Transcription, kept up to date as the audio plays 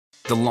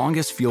The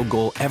longest field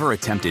goal ever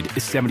attempted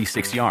is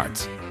 76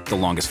 yards. The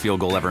longest field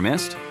goal ever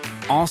missed?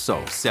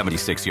 Also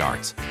 76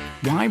 yards.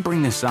 Why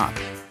bring this up?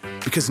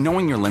 Because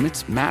knowing your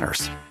limits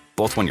matters,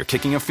 both when you're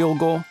kicking a field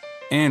goal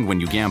and when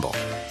you gamble.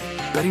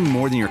 Betting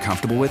more than you're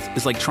comfortable with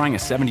is like trying a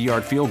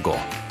 70-yard field goal.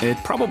 It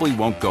probably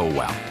won't go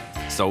well.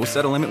 So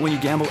set a limit when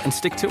you gamble and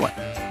stick to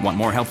it. Want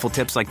more helpful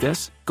tips like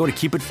this? Go to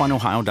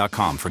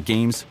keepitfunohio.com for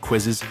games,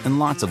 quizzes, and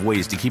lots of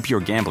ways to keep your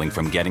gambling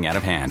from getting out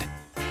of hand.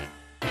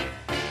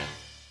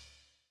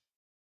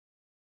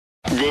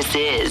 This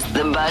is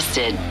the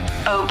Busted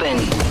Open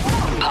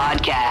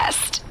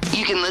Podcast.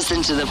 You can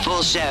listen to the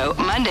full show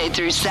Monday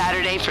through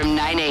Saturday from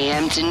 9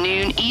 a.m. to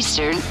noon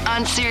Eastern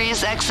on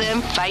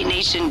SiriusXM Fight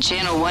Nation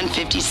Channel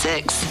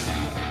 156.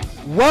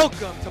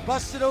 Welcome to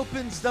Busted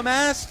Open's The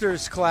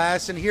Masters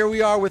class, and here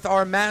we are with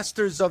our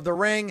Masters of the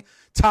Ring,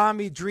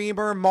 Tommy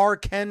Dreamer,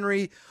 Mark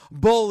Henry,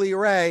 Bully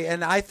Ray,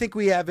 and I think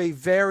we have a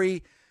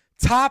very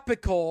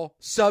topical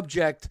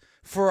subject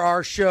for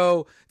our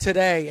show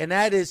today, and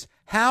that is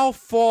how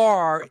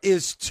far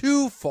is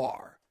too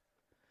far?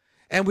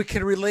 And we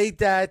can relate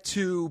that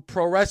to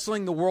pro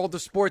wrestling, the world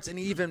of sports, and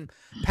even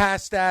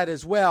past that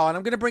as well. And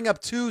I'm going to bring up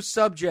two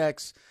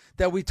subjects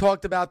that we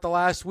talked about the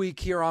last week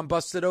here on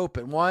Busted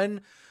Open.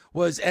 One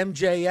was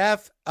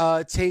MJF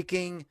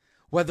taking,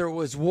 whether it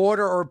was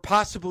water or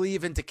possibly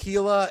even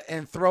tequila,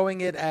 and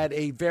throwing it at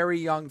a very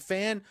young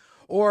fan.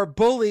 Or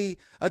Bully,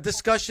 a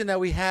discussion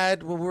that we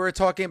had when we were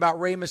talking about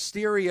Rey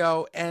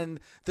Mysterio and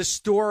the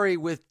story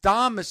with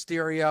Dom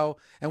Mysterio.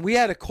 And we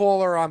had a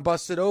caller on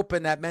Busted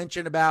Open that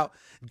mentioned about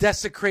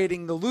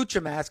desecrating the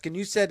lucha mask. And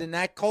you said in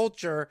that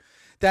culture,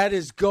 that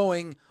is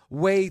going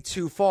way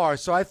too far.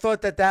 So I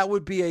thought that that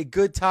would be a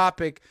good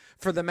topic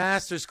for the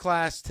Masters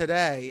class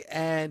today.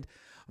 And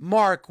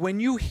Mark, when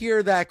you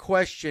hear that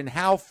question,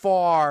 how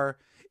far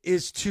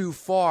is too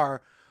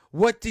far?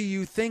 What do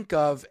you think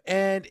of?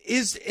 And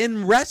is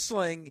in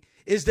wrestling,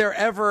 is there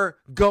ever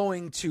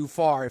going too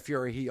far if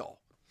you're a heel?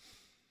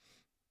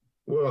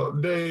 Well,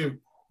 Dave,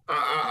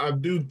 I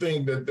do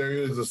think that there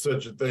is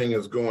such a thing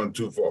as going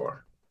too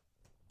far.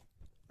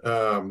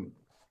 And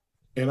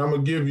I'm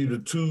going to give you the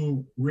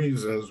two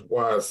reasons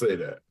why I say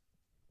that.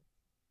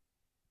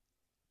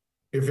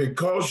 If it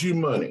costs you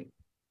money,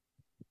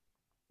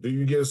 do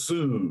you get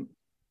sued?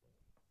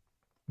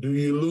 Do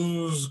you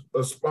lose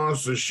a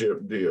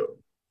sponsorship deal?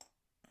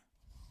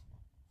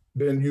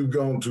 Then you've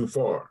gone too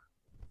far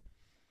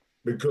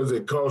because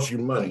it costs you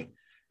money.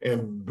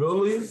 And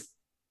Billy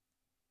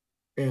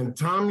and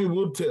Tommy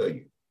will tell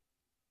you,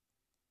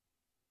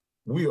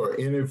 we are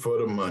in it for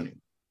the money.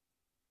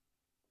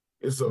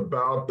 It's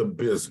about the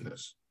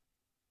business.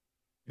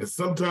 And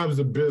sometimes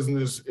the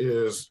business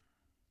is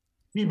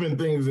keeping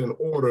things in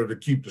order to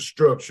keep the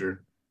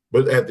structure.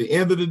 But at the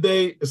end of the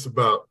day, it's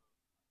about,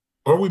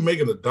 are we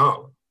making a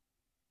dollar?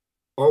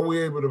 Are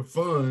we able to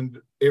fund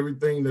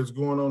everything that's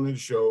going on in the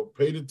show,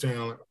 pay the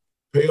talent,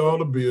 pay all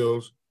the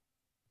bills,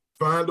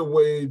 find a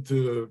way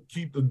to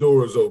keep the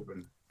doors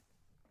open?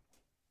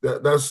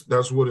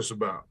 That's what it's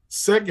about.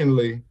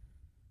 Secondly,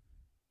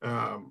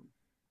 does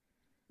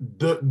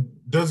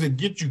it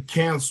get you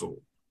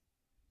canceled?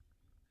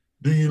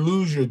 Do you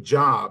lose your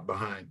job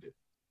behind it?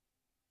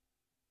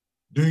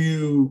 Do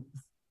you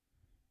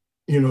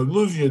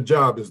losing your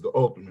job is the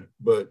ultimate,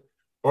 but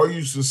are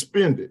you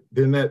suspended?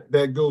 Then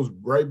that goes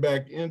right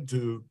back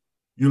into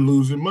you're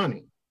losing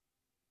money.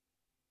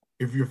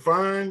 If you're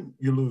fined,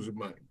 you're losing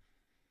money.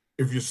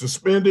 If you're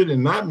suspended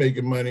and not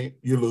making money,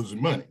 you're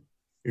losing money.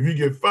 If you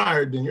get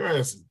fired, then your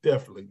ass is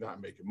definitely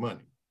not making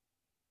money.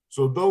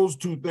 So those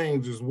two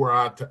things is where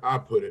I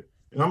put it.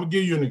 And I'm going to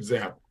give you an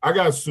example. I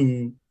got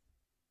sued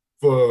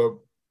for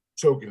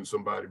choking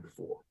somebody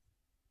before.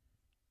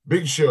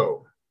 Big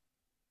Show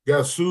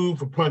got sued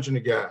for punching a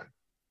guy.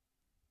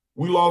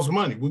 We lost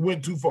money. We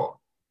went too far.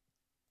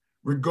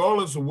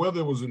 Regardless of whether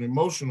it was an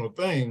emotional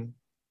thing,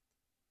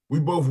 we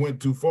both went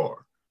too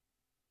far.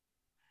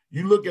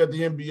 You look at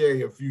the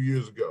NBA a few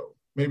years ago,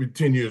 maybe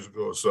 10 years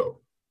ago or so,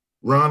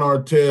 Ron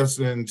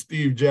Artest and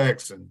Steve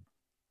Jackson,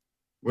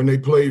 when they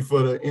played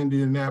for the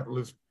Indiana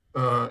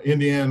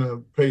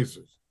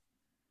Pacers,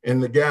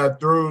 and the guy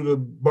threw the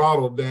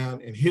bottle down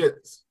and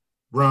hits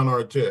Ron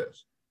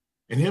Artest.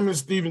 And him and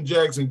Steven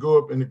Jackson go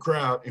up in the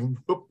crowd and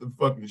whoop the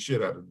fucking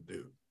shit out of the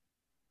dude.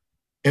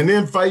 And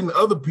then fighting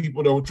other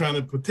people that were trying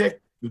to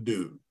protect the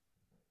dude,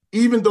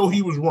 even though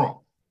he was wrong.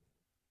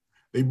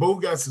 They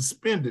both got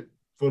suspended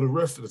for the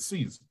rest of the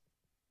season.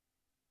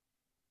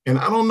 And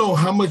I don't know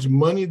how much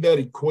money that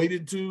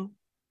equated to,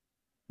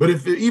 but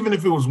even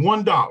if it was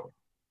 $1,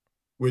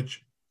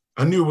 which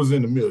I knew it was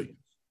in the millions,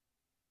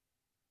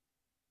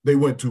 they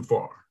went too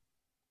far.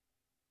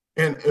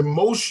 And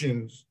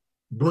emotions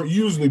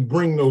usually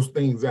bring those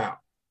things out.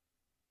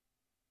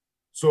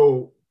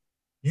 So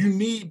you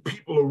need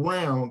people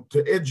around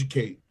to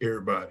educate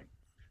everybody.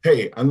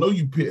 Hey, I know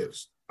you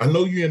pissed. I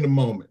know you're in the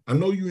moment. I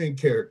know you're in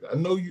character. I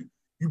know you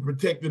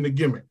protecting the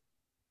gimmick.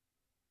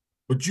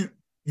 But you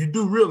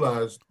do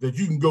realize that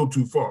you can go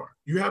too far.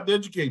 You have to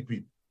educate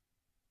people.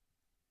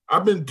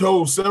 I've been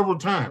told several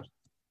times,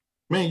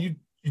 man,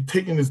 you're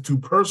taking this too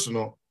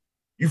personal.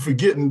 You're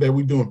forgetting that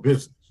we're doing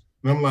business.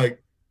 And I'm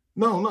like,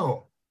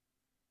 no,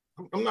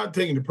 I'm not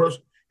taking it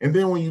personal. And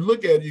then when you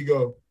look at it, you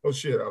go, oh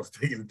shit, I was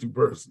taking it too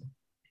personal.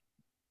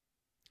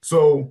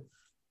 So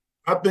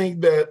I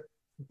think that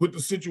with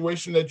the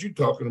situation that you're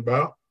talking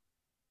about,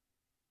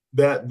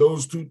 that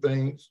those two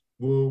things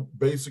will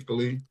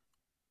basically,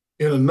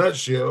 in a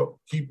nutshell,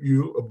 keep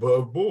you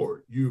above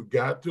board. You've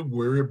got to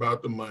worry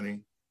about the money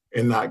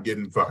and not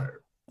getting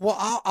fired.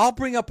 Well, I'll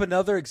bring up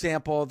another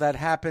example that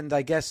happened,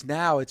 I guess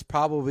now it's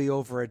probably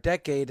over a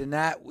decade, and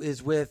that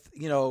is with,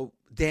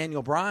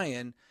 Daniel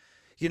Bryan,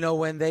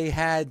 when they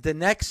had the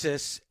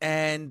Nexus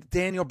and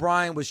Daniel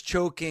Bryan was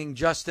choking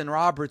Justin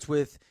Roberts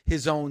with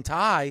his own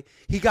tie,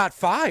 he got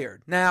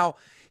fired. Now,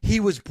 he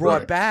was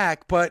brought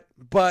back, but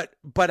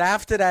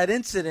after that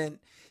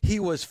incident, he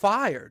was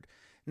fired.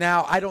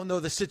 Now, I don't know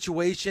the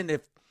situation.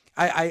 If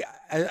I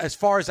as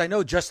far as I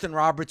know, Justin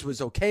Roberts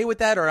was okay with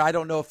that, or I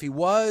don't know if he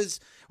was,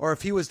 or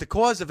if he was the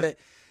cause of it.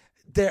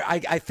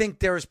 I think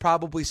there was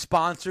probably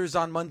sponsors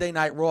on Monday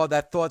Night Raw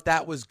that thought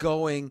that was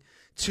going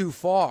too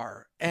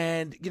far.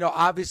 And,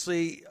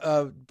 obviously,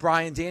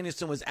 Bryan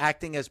Danielson was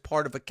acting as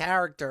part of a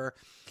character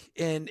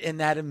in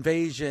that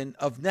invasion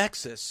of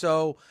Nexus.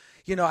 So,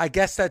 I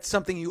guess that's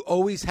something you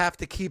always have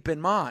to keep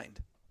in mind.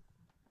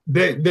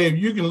 Dave,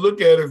 you can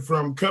look at it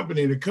from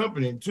company to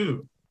company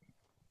too.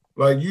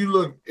 Like you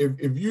look,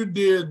 if you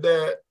did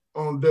that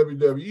on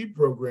WWE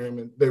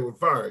programming, they would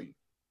fire you,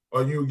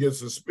 or you would get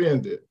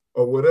suspended,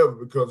 or whatever,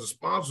 because the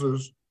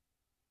sponsors,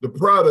 the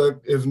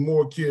product is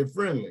more kid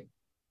friendly.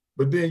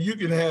 But then you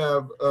can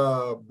have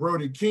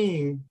Brody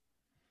King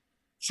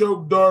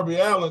choke Darby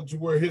Allin to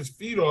where his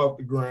feet are off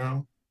the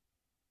ground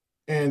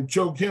and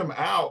choke him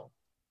out,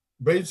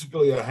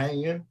 basically a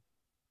hanging.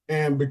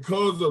 And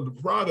because of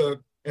the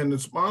product and the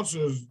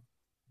sponsors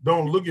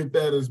don't look at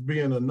that as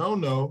being a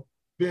no-no,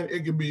 then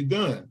it can be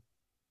done.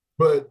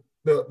 But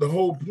the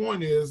whole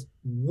point is,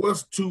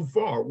 what's too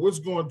far? What's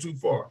going too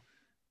far?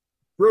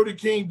 Brody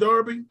King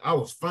Darby, I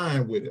was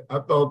fine with it. I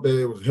thought that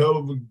it was hell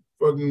of a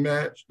fucking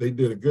match. They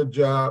did a good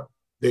job.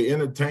 They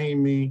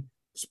entertained me.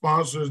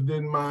 Sponsors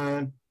didn't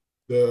mind.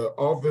 The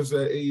office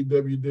at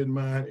AEW didn't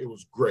mind. It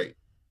was great.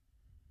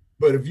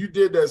 But if you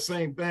did that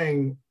same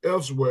thing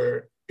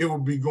elsewhere, it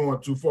would be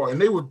going too far.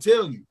 And they would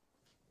tell you,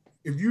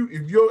 if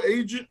your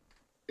agent,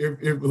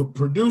 if a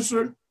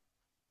producer,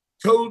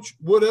 coach,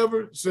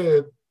 whatever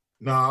said,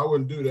 nah, I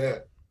wouldn't do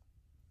that,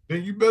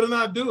 then you better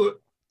not do it,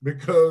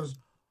 because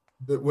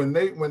when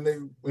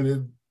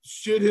the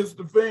shit hits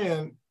the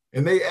fan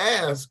and they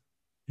ask,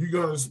 you're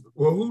gonna,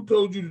 well, who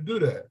told you to do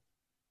that?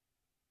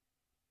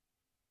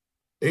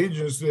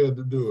 Agent said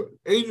to do it.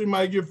 Agent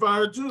might get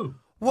fired too.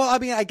 Well, I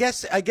mean, I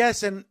guess,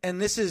 and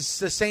this is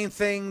the same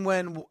thing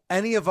when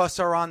any of us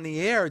are on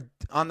the air,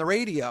 on the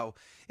radio.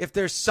 If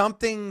there's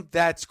something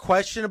that's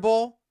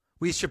questionable,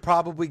 we should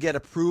probably get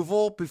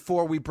approval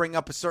before we bring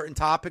up a certain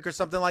topic or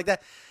something like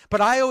that.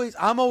 But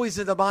I'm always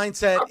in the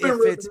mindset,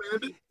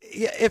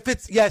 if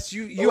it's yes,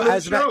 you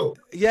as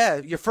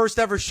your first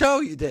ever show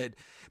you did,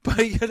 but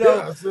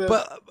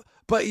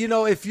but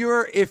if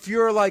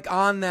you're like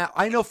on that,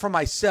 I know for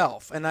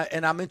myself, and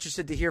I'm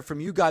interested to hear from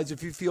you guys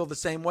if you feel the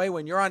same way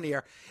when you're on the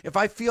air. If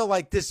I feel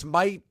like this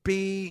might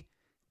be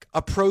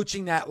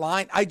approaching that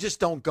line, I just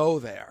don't go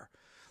there.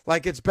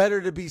 Like, it's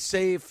better to be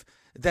safe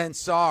than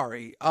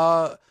sorry.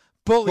 Bully,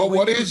 but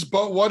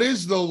what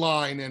is the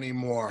line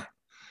anymore?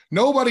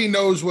 Nobody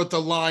knows what the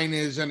line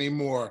is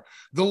anymore.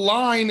 The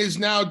line is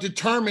now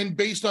determined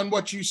based on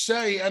what you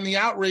say and the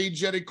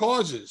outrage that it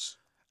causes.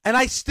 And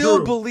I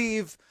still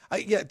believe,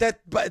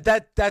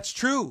 that's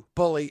true,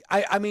 Bully.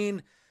 I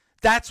mean,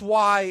 that's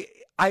why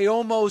I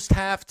almost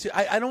have to.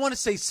 I don't want to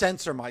say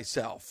censor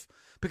myself,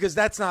 because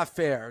that's not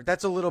fair.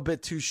 That's a little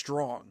bit too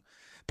strong.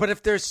 But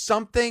if there's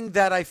something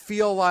that I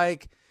feel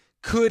like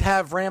could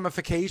have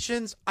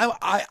ramifications,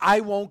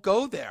 I won't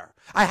go there.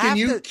 I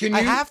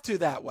have to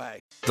that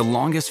way. The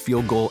longest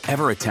field goal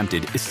ever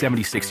attempted is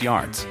 76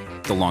 yards.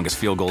 The longest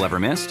field goal ever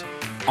missed?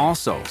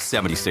 Also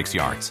 76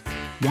 yards.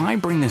 Why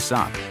bring this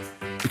up?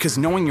 Because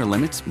knowing your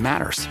limits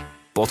matters,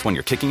 both when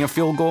you're kicking a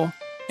field goal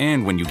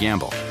and when you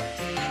gamble.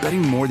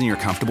 Betting more than you're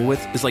comfortable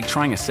with is like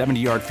trying a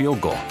 70-yard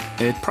field goal.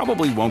 It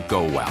probably won't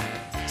go well.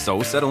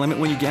 So set a limit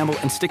when you gamble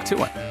and stick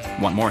to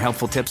it. Want more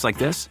helpful tips like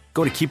this?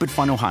 Go to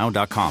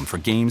keepitfunohio.com for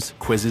games,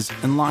 quizzes,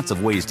 and lots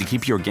of ways to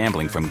keep your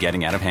gambling from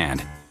getting out of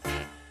hand.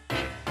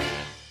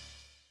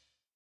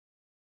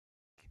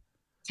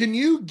 Can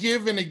you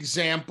give an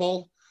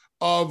example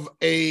of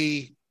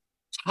a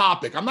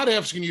topic? I'm not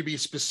asking you to be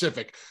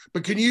specific,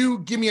 but can you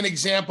give me an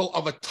example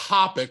of a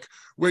topic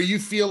where you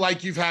feel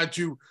like you've had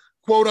to,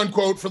 quote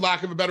unquote, for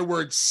lack of a better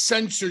word,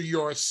 censor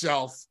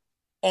yourself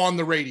on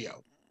the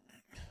radio?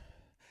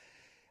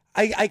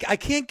 I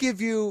can't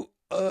give you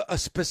a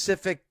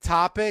specific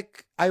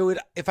topic. I would,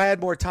 if I had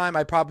more time,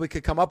 I probably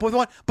could come up with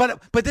one.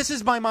 But this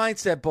is my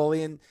mindset,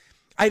 Bully, and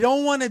I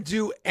don't want to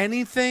do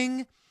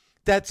anything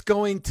that's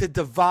going to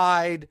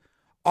divide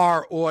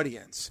our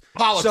audience.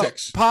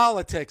 Politics. So,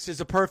 politics is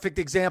a perfect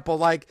example.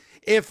 Like,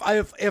 if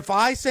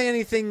I say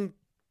anything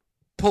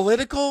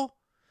political,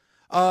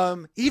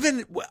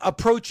 even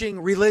approaching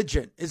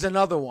religion is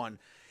another one.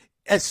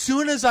 As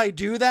soon as I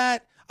do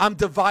that, I'm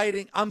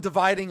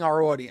dividing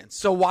our audience.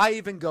 So why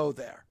even go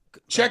there?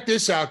 Check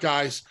this out,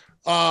 guys.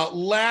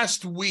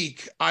 Last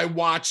week I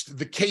watched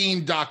the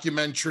Kane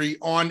documentary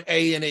on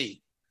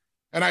A&E,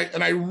 and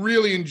I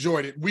really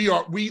enjoyed it. We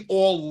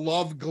all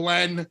love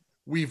Glenn.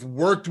 We've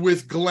worked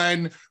with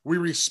Glenn. We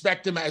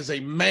respect him as a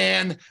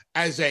man,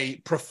 as a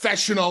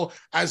professional,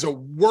 as a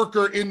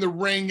worker in the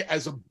ring,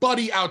 as a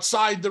buddy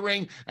outside the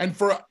ring, and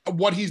for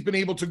what he's been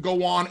able to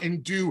go on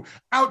and do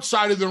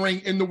outside of the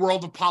ring in the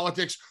world of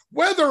politics.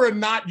 Whether or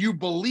not you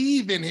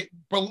believe in it,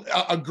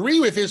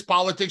 agree with his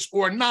politics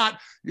or not,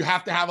 you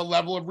have to have a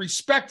level of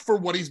respect for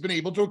what he's been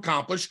able to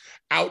accomplish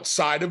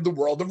outside of the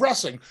world of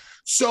wrestling.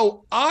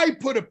 So I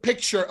put a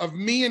picture of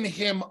me and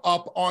him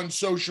up on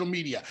social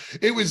media.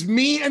 It was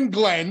me and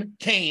Glenn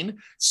Kane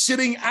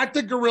sitting at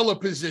the gorilla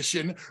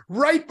position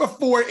right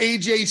before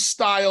AJ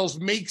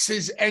Styles makes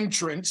his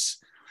entrance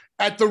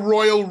at the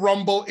Royal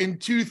Rumble in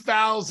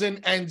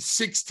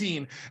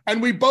 2016.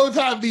 And we both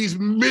have these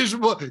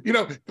miserable,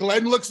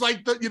 Glenn looks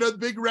like the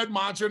big red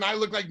monster, and I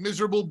look like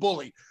miserable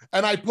bully.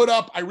 And I put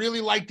up, I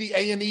really like the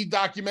A&E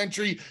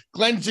documentary.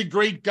 Glenn's a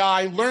great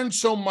guy, learned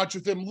so much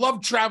with him,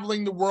 loved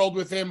traveling the world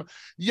with him,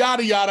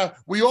 yada, yada.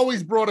 We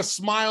always brought a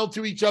smile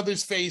to each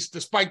other's face,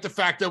 despite the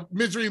fact that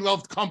misery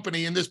loved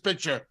company in this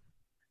picture.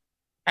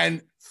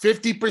 And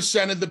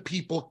 50% of the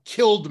people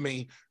killed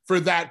me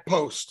for that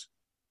post,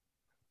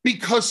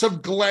 because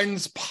of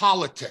Glenn's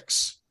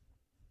politics.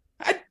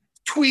 That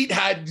tweet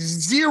had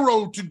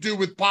zero to do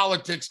with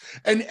politics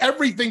and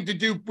everything to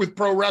do with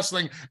pro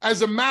wrestling.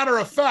 As a matter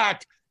of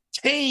fact,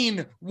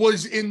 Kane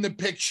was in the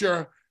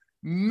picture,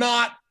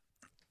 not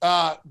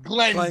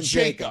Glenn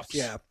Jacobs.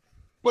 Yeah.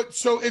 But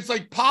so it's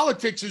like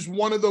politics is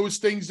one of those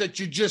things that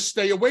you just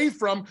stay away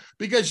from,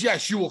 because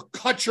yes, you will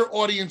cut your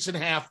audience in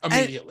half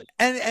immediately.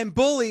 And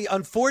Bully,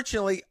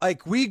 unfortunately,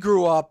 like we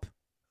grew up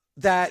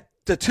that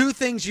the two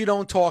things you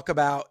don't talk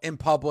about in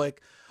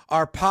public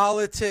are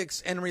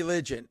politics and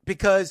religion.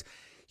 Because,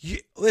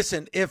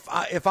 listen,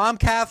 if I'm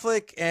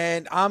Catholic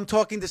and I'm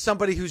talking to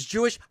somebody who's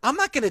Jewish, I'm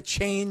not going to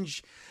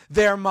change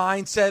their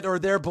mindset or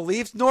their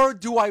beliefs, nor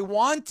do I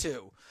want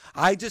to.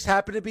 I just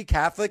happen to be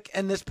Catholic,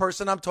 and this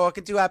person I'm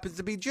talking to happens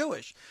to be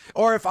Jewish.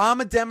 Or if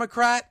I'm a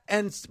Democrat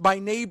and my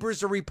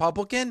neighbor's a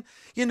Republican,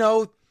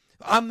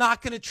 I'm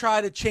not going to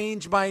try to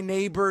change my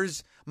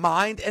neighbor's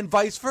mind, and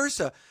vice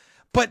versa.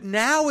 But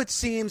now it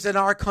seems in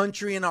our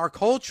country and our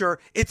culture,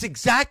 it's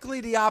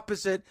exactly the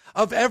opposite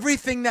of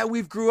everything that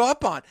we've grew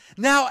up on.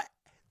 Now,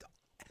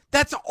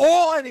 that's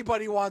all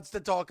anybody wants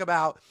to talk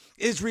about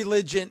is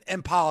religion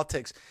and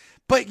politics.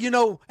 But,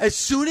 as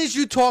soon as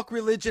you talk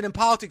religion and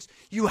politics,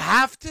 you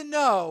have to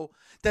know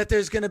that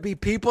there's going to be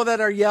people that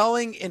are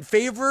yelling in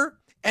favor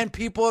and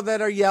people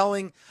that are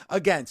yelling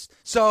against.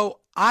 So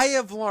I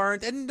have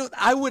learned, and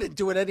I wouldn't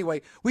do it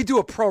anyway. We do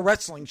a pro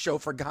wrestling show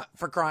for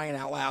crying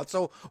out loud.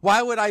 So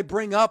why would I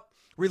bring up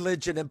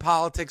religion and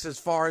politics as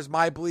far as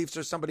my beliefs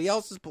or somebody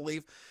else's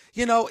belief?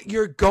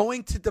 You're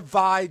going to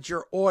divide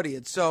your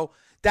audience. So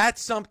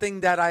that's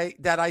something that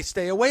I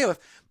stay away with.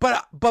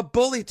 But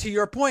Bully, to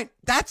your point,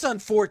 that's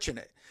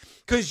unfortunate,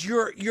 because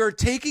you're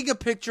taking a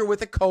picture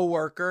with a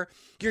coworker.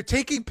 You're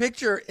taking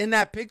picture in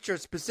that picture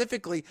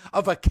specifically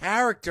of a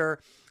character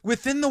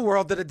within the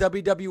world of the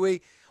WWE.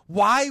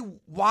 Why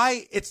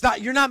it's not,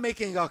 you're not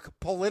making a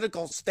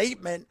political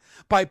statement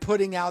by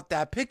putting out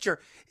that picture.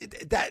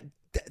 That,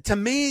 to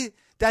me,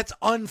 that's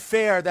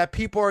unfair that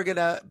people are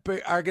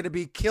gonna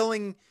be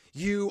killing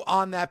you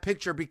on that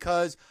picture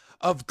because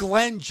of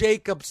Glenn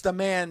Jacobs, the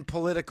man,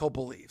 political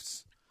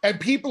beliefs. And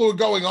people are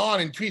going on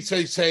in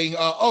tweets saying,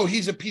 oh,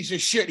 he's a piece of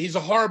shit. He's a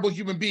horrible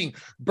human being.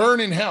 Burn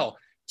in hell.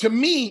 To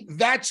me,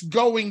 that's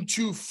going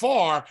too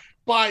far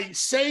by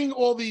saying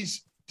all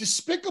these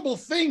despicable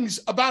things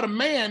about a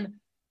man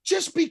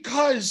just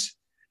because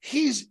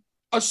he's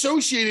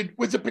associated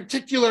with a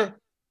particular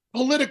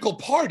political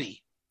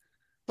party.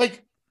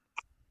 Like,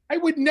 I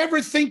would never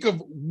think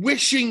of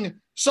wishing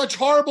such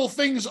horrible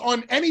things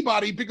on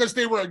anybody because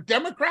they were a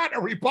Democrat,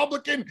 a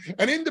Republican,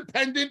 an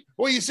independent,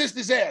 or your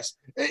sister's ass.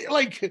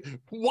 Like,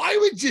 why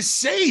would you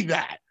say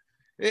that?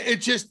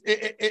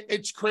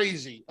 It's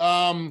crazy.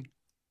 I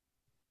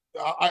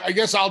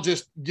guess I'll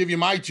just give you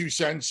my 2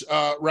 cents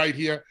right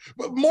here.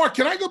 But Mark,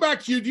 can I go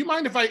back to you? Do you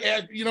mind if I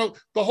add,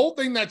 the whole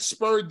thing that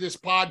spurred this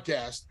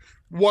podcast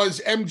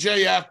was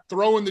MJF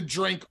throwing the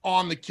drink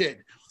on the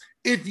kid.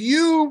 If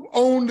you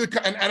own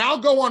and I'll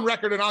go on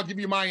record and I'll give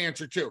you my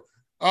answer too.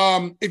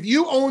 If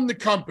you own the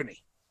company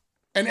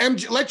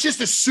and let's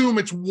just assume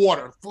it's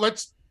water.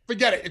 Let's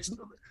forget it.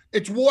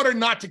 It's water,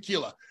 not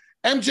tequila.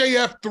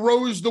 MJF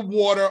throws the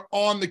water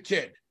on the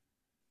kid.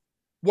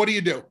 What do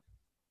you do?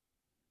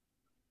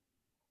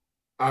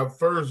 I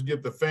first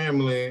get the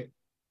family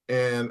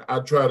and I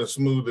try to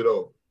smooth it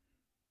over.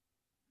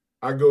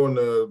 I go in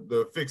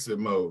the fix it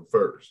mode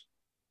first.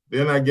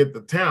 Then I get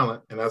the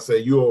talent and I say,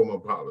 you owe him an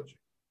apology.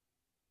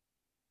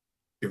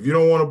 If you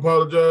don't want to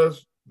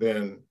apologize,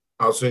 then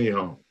I'll send you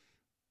home.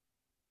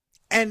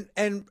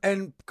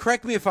 And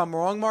correct me if I'm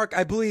wrong, Mark.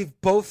 I believe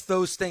both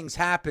those things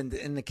happened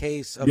in the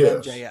case of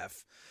Yes.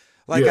 MJF.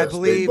 Like, Yes, I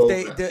believe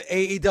they the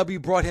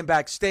AEW brought him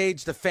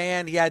backstage. The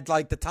fan, he had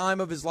like the time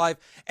of his life,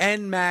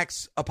 and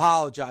Max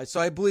apologized. So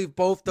I believe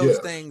both those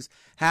things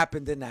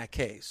happened in that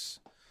case.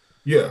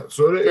 Yeah,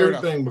 so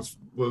everything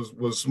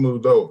was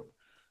smoothed over.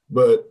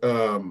 But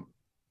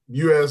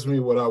you asked me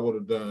what I would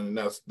have done, and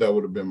that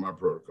would have been my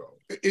protocol.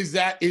 Is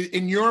that,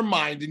 in your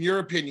mind, in your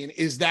opinion,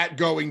 is that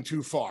going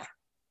too far?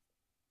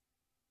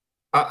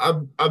 I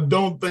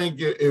don't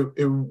think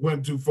it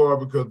went too far,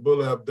 because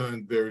Bully have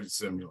done very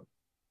similar.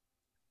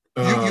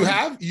 You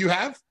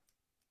have?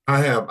 I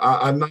have.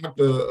 I knocked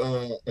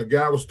a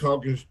guy was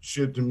talking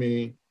shit to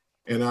me,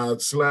 and I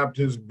slapped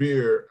his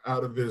beer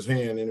out of his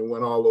hand, and it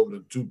went all over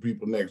the two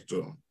people next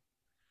to him.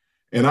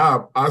 And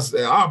I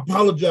said, I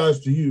apologize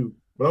to you,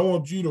 but I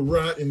want you to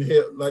rot in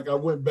hell. Like, I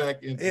went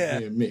back into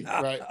being me.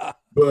 Right.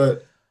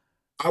 But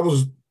I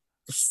was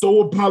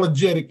so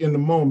apologetic in the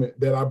moment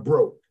that I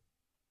broke.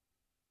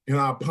 And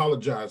I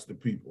apologized to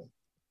people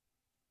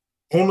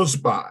on the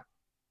spot,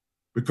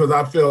 because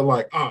I felt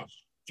like, oh,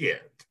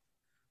 shit,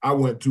 I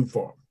went too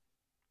far.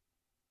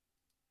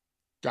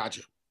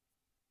 Gotcha.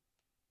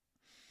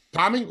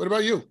 Tommy, what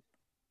about you?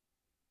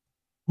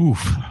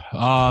 Oof.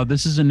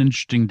 This is an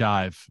interesting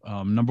dive.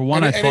 Number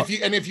one,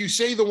 if you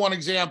say the one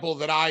example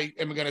that I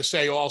am going to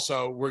say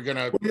also, we're going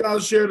to... We all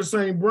share the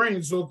same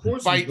brain, so of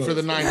course... Fight for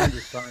the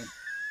 900th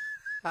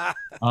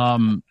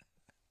time.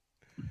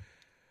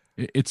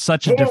 It's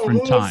such a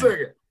different time. Hold on a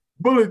second.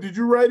 Bully, did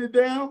you write it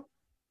down?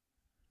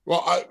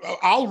 Well,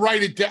 I'll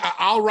write it down.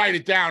 I'll write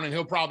it down, and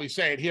he'll probably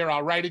say it here.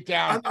 I'll write it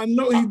down. I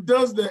know he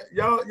does that.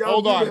 Y'all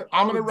hold on.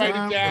 I'm going to write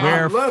it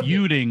down. We're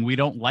feuding. We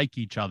don't like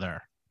each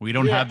other. We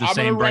don't have the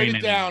same brain. I'm going to write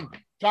it down.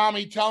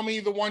 Tommy, tell me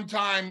the one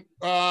time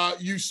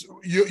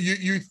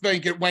you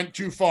think it went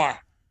too far.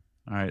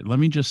 All right, let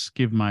me just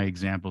give my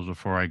examples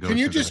before I go. Can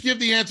you just give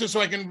the answer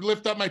so I can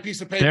lift up my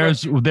piece of paper?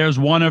 There's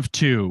one of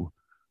two.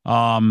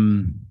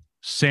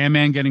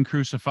 Sandman getting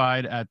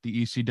crucified at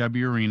the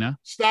ECW arena.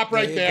 Stop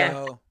right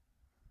there.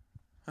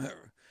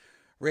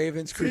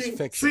 Raven's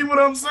crucifixion. See what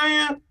I'm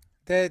saying?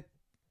 See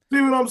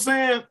what I'm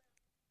saying?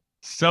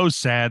 So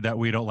sad that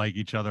we don't like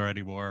each other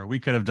anymore. We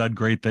could have done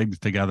great things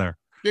together.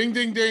 Ding,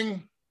 ding,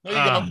 ding. There you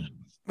go.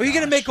 Well, you're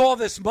going to make all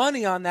this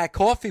money on that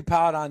coffee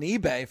pot on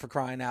eBay, for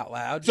crying out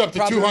loud. It's up to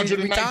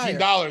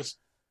 $219.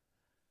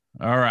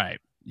 All right.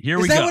 Here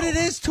we go. Is that what it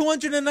is?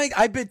 $209?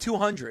 I bid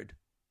 $200.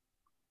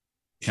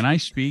 Can I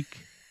speak?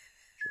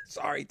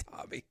 Sorry,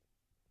 Tommy.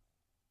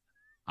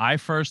 I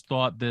first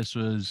thought this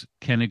was,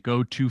 can it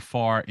go too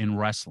far in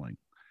wrestling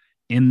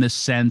in the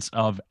sense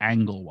of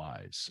angle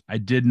wise? I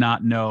did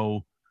not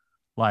know,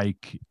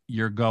 like,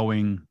 you're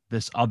going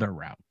this other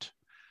route.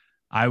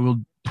 I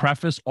will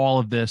preface all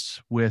of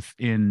this with,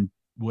 in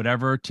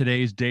whatever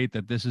today's date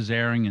that this is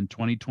airing in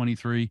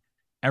 2023,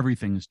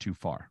 everything is too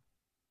far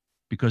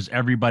because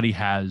everybody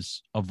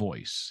has a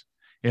voice.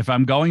 If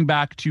I'm going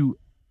back to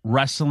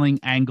wrestling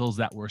angles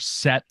that were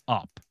set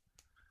up,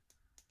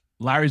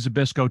 Larry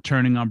Zbyszko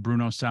turning on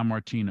Bruno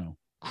Sammartino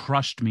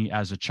crushed me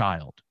as a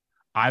child.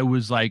 I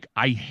was like,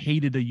 I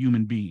hated a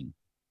human being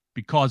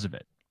because of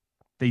it.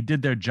 They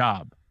did their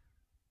job.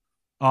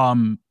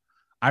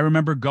 I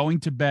remember going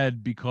to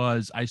bed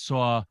because I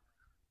saw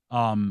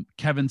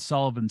Kevin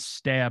Sullivan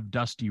stab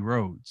Dusty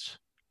Rhodes.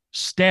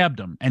 Stabbed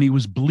him, and he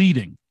was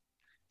bleeding.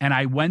 And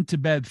I went to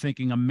bed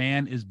thinking a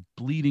man is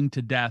bleeding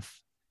to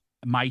death,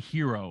 my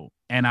hero,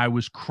 and I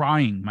was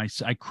crying.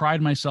 I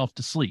cried myself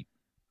to sleep.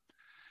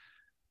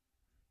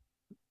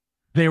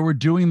 They were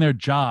doing their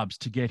jobs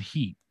to get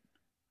heat.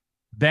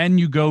 Then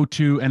you go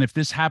to, and if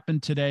this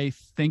happened today,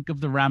 think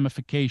of the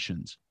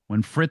ramifications.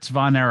 When Fritz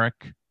von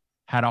Erich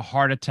had a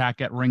heart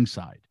attack at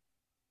ringside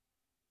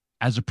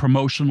as a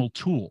promotional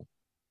tool.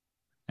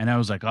 And I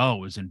was like, oh,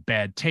 it was in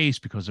bad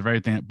taste because of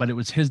everything, but it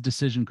was his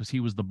decision because he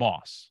was the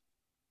boss.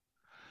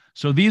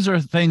 So these are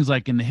things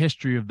like in the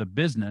history of the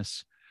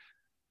business.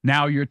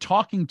 Now you're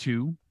talking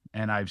to,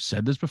 and I've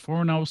said this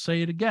before and I will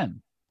say it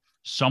again,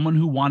 someone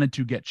who wanted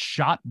to get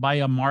shot by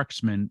a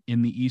marksman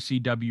in the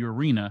ECW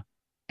arena,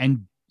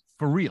 and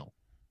for real,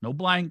 no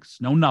blanks,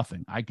 no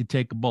nothing. I could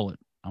take a bullet.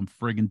 I'm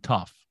friggin'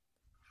 tough.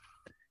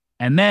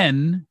 And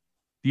then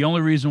the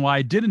only reason why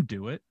I didn't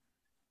do it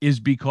is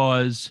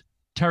because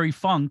Terry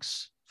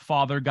Funk's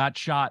father got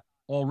shot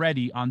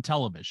already on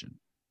television.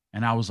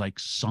 And I was like,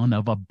 son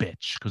of a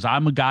bitch, because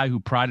I'm a guy who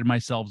prided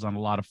myself on a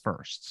lot of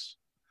firsts.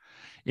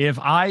 If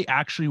I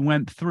actually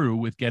went through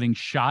with getting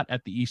shot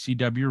at the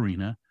ECW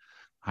arena,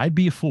 I'd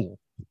be a fool.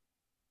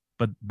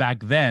 But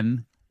back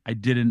then, I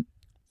didn't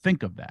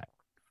think of that.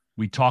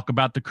 We talk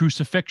about the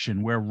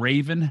crucifixion, where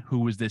Raven, who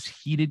was this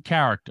heated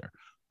character,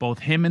 both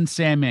him and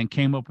Sandman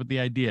came up with the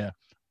idea.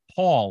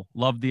 Paul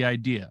loved the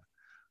idea.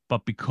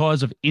 But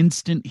because of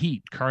instant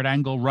heat, Kurt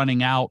Angle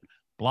running out,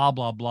 blah,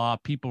 blah, blah,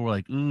 people were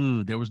like,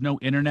 ooh, there was no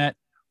internet.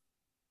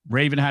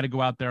 Raven had to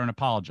go out there and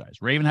apologize.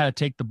 Raven had to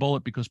take the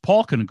bullet because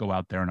Paul couldn't go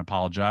out there and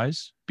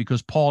apologize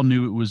because Paul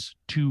knew it was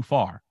too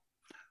far.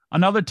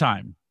 Another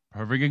time,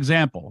 perfect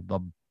example, the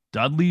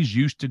Dudleys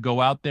used to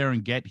go out there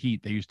and get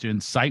heat. They used to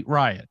incite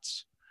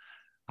riots.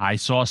 I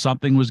saw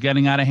something was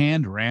getting out of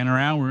hand, ran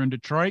around. We're in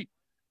Detroit,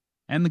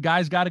 and the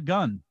guy's got a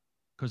gun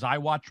because I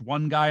watched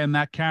one guy in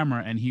that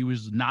camera, and he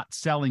was not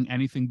selling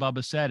anything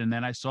Bubba said. And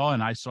then I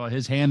saw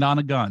his hand on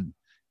a gun,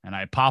 and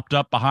I popped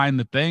up behind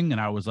the thing, and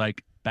I was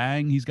like,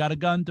 bang, he's got a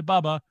gun to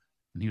Bubba.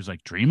 And he was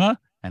like, Dreamer?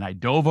 And I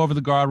dove over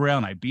the guardrail,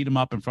 and I beat him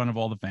up in front of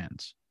all the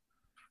fans.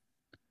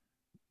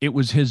 It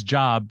was his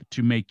job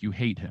to make you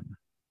hate him.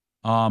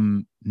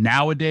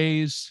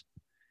 Nowadays,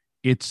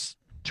 it's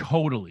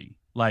totally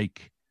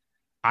like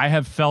I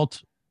have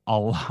felt a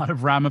lot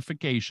of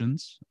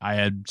ramifications. I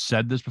had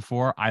said this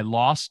before. I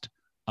lost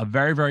a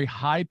very, very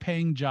high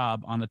paying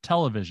job on a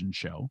television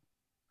show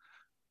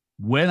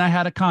when I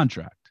had a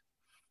contract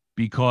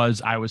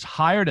because I was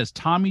hired as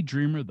Tommy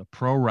Dreamer, the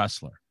pro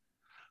wrestler.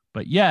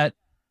 But yet,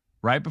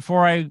 right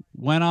before I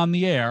went on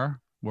the air,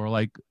 or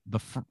like the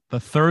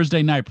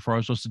Thursday night before I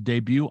was supposed to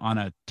debut on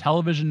a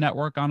television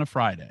network on a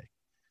Friday,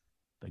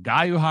 the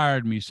guy who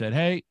hired me said,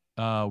 hey,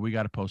 we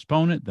got to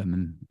postpone it.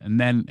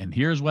 And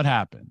here's what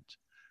happened.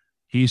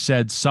 He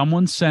said,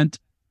 someone sent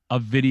a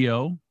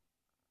video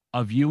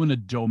of you in a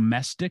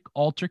domestic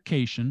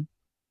altercation,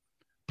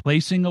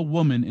 placing a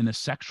woman in a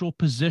sexual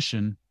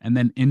position and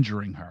then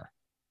injuring her.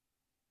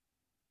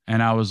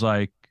 And I was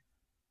like,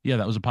 yeah,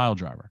 that was a pile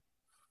driver.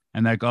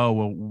 And like, oh,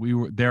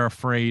 well, they're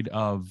afraid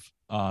of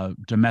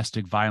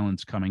domestic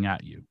violence coming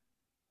at you.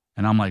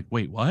 And I'm like,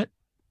 wait, what?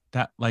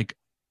 That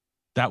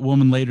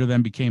woman later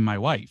then became my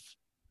wife.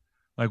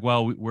 Like,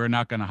 well, we're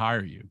not going to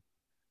hire you.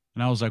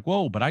 And I was like,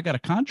 whoa, but I got a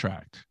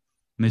contract.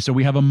 And they said,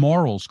 we have a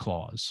morals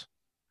clause.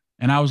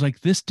 And I was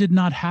like, this did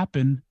not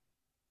happen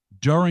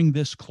during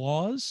this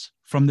clause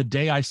from the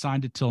day I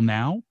signed it till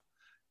now,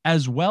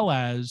 as well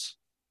as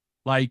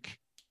like,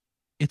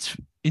 it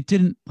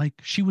didn't, like,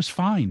 she was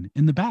fine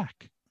in the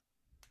back.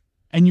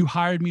 And you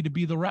hired me to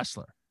be the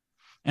wrestler.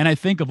 And I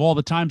think of all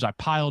the times I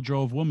pile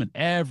drove women,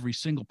 every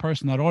single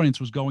person in that audience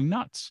was going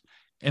nuts.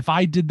 If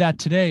I did that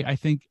today, I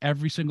think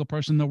every single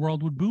person in the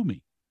world would boo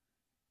me.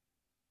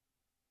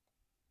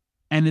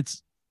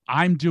 And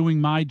I'm doing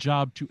my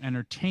job to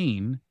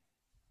entertain,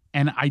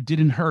 and I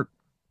didn't hurt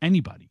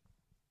anybody.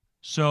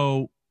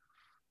 So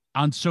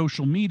on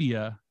social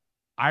media,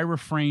 I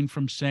refrain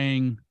from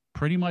saying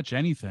pretty much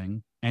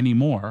anything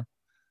anymore,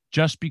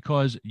 just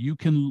because you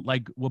can,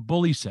 like what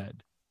Bully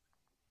said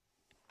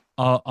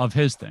of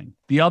his thing.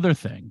 The other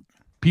thing,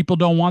 people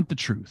don't want the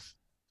truth.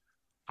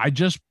 I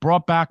just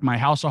brought back my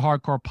House of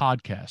Hardcore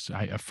podcast.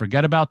 I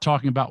forget about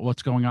talking about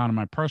what's going on in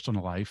my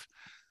personal life.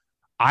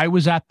 I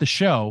was at the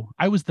show.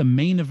 I was the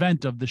main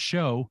event of the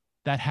show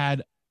that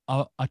had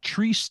a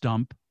tree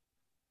stump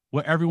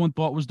where everyone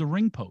thought was the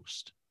ring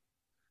post.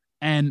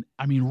 And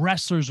I mean,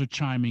 wrestlers are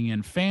chiming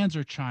in, fans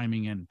are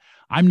chiming in.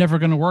 I'm never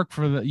going to work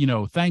for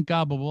thank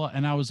God, blah, blah, blah.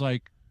 And I was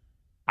like,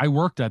 I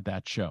worked at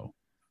that show.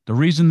 The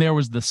reason there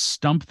was the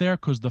stump there,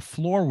 because the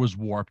floor was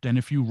warped. And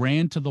if you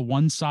ran to the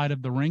one side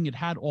of the ring, it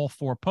had all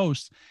four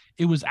posts.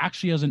 It was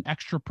actually as an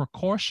extra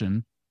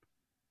precaution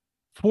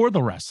for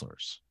the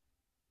wrestlers.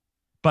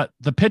 But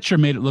the picture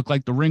made it look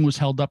like the ring was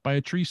held up by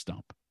a tree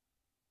stump.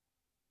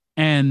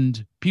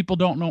 And people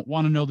don't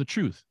want to know the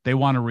truth. They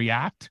want to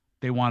react.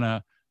 They want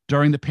to,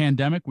 during the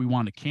pandemic, we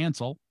want to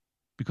cancel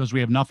because we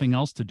have nothing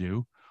else to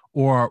do.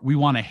 Or we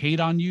want to hate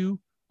on you,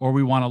 or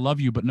we want to love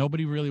you, but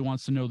nobody really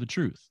wants to know the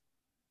truth.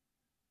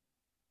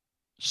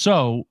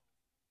 So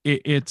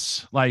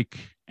it's like,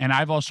 and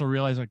I've also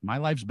realized like my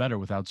life's better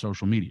without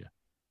social media.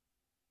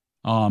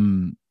 I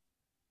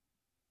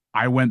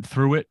went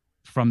through it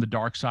from the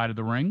dark side of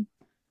the ring,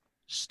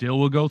 still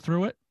will go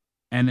through it.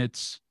 And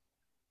it's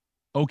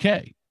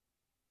okay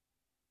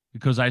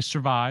because I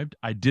survived.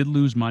 I did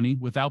lose money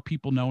without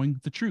people knowing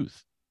the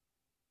truth.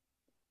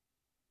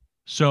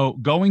 So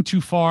going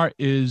too far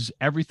is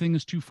everything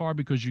is too far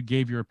because you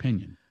gave your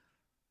opinion,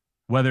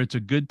 whether it's a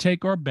good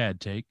take or a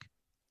bad take,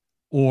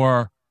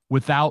 or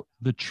without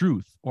the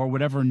truth, or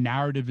whatever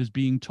narrative is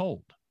being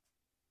told.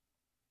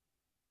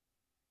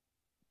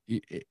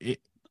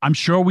 I'm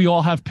sure we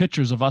all have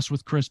pictures of us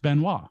with Chris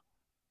Benoit.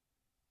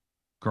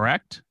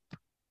 Correct?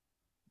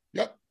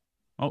 Yep.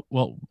 Oh,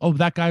 well,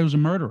 that guy was a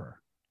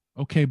murderer.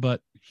 Okay,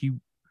 but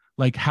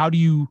how do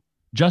you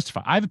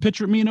justify? I have a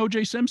picture of me and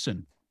O.J.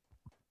 Simpson.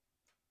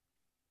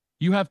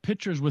 You have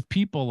pictures with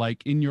people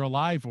like in your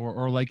life,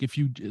 or like if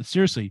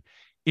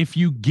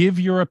you give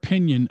your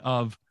opinion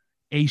of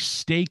a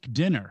steak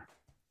dinner,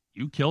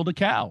 you killed a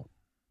cow.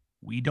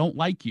 We don't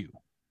like you,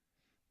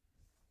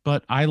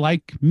 but I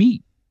like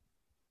meat.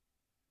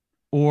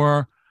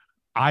 Or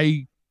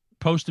I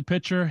post a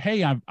picture,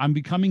 hey, I'm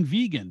becoming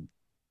vegan.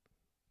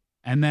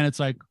 And then it's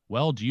like,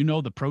 well, do you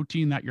know the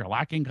protein that you're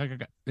lacking?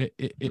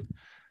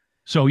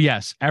 So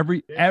yes,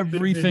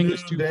 everything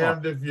is too far.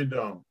 Damned if you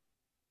don't.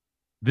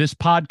 This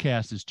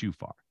podcast is too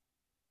far.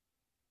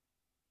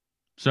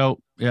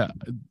 So yeah,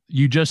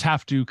 you just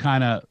have to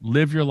kind of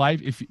live your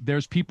life. If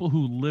there's people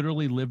who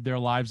literally live their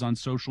lives on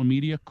social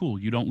media, cool.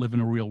 You don't live in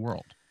a real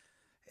world.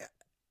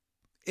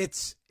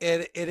 it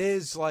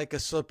is like a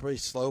slippery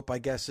slope, I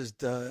guess is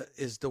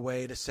the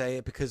way to say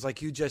it, because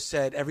like you just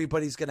said,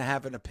 everybody's going to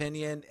have an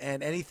opinion,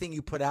 and anything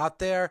you put out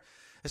there,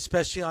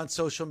 especially on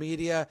social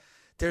media,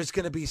 there's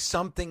going to be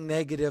something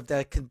negative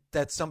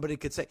that somebody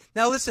could say.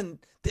 Now, listen,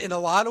 in a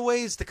lot of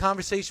ways, the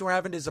conversation we're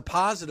having is a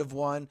positive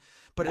one,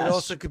 but it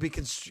also could be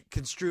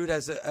construed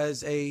as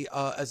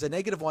a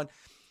negative one.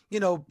 You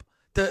know,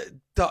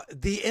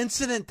 the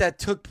incident that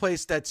took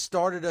place that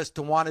started us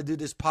to want to do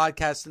this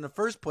podcast in the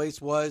first place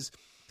was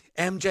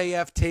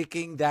MJF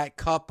taking that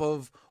cup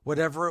of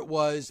whatever it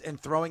was and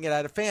throwing it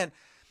at a fan.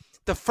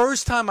 The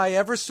first time I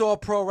ever saw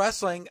pro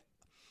wrestling,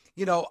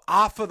 you know,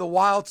 Alpha the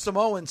Wild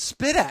Samoan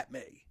spit at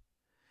me.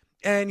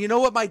 And you know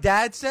what my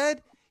dad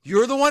said?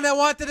 You're the one that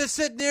wanted to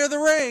sit near the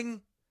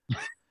ring.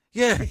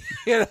 Yeah,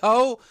 you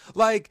know,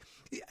 like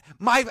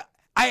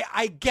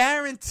I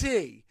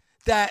guarantee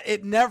that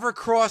it never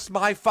crossed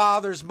my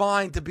father's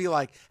mind to be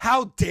like,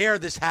 how dare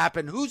this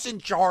happen? Who's in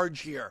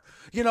charge here?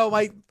 You know,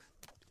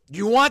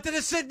 you wanted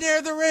to sit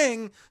near the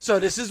ring, so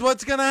this is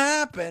what's going to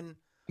happen.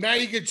 Now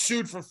you get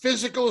sued for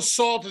physical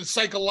assault and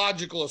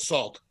psychological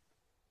assault.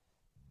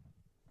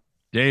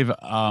 Dave,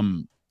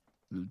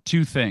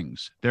 two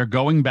things. They're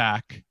going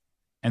back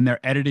and they're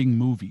editing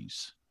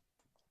movies.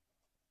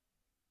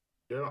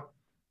 Yeah.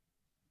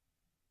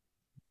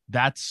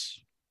 That's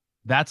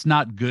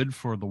not good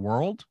for the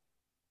world.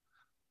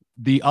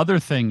 The other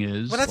thing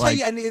is, well, that's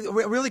like, how you,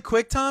 really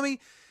quick, Tommy.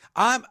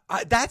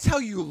 That's how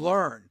you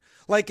learn.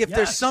 Like if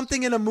there's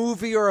something in a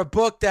movie or a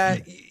book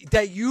that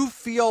you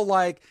feel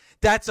like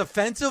that's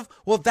offensive,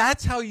 well,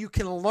 that's how you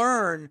can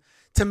learn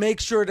to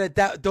make sure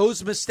that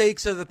those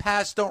mistakes of the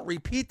past don't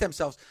repeat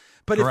themselves.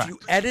 But Correct. If you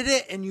edit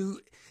it and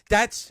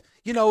that's,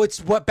 you know, it's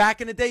what back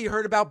in the day you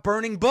heard about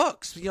burning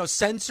books, you know,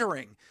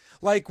 censoring.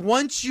 Like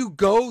once you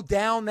go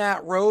down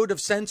that road of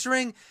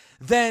censoring,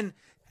 then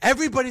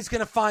everybody's going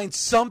to find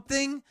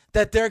something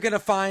that they're going to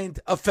find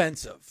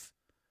offensive.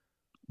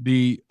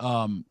 The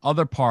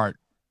other part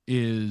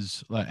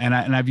is, and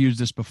I've used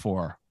this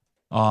before,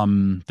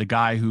 the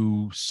guy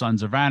who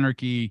Sons of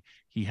Anarchy,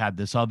 he had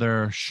this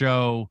other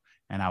show,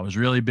 and I was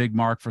really big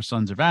mark for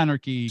Sons of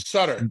Anarchy.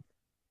 Sutter.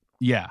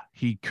 Yeah,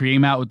 he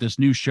came out with this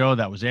new show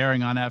that was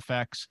airing on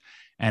FX,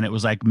 and it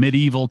was like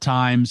medieval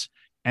times,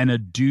 and a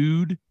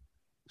dude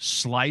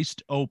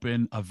sliced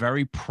open a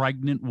very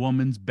pregnant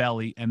woman's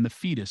belly, and the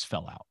fetus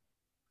fell out.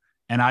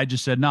 And I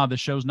just said, no, this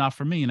show's not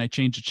for me, and I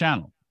changed the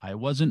channel. I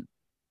wasn't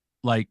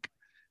like,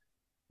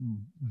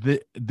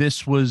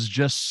 this was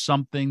just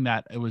something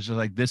that it was just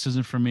like, this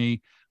isn't for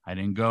me. I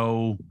didn't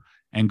go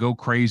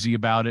crazy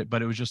about it,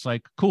 but it was just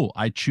like, cool,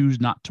 I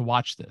choose not to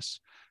watch this.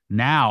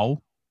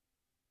 Now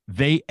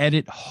they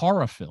edit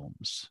horror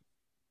films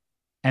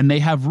and they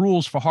have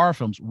rules for horror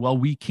films. Well,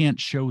 we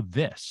can't show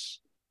this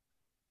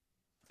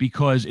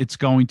because it's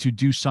going to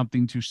do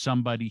something to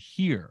somebody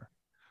here,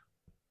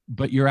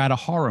 but you're at a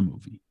horror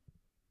movie.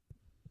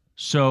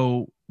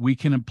 So we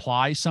can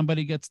imply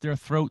somebody gets their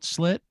throat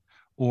slit,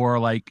 or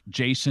like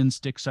Jason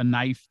sticks a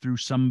knife through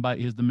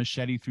the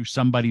machete through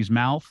somebody's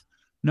mouth.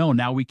 No,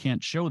 now we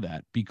can't show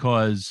that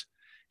because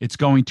it's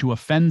going to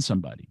offend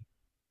somebody.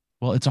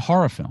 Well, it's a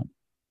horror film.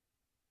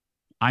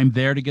 I'm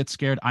there to get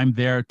scared. I'm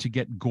there to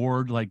get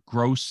gored, like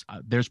gross.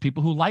 There's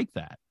people who like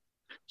that.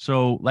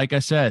 So like I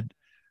said,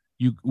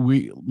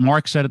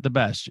 Mark said it the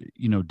best,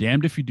 you know,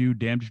 damned if you do,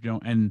 damned if you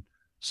don't. And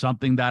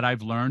something that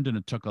I've learned,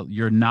 and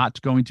you're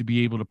not going to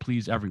be able to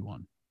please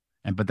everyone.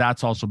 But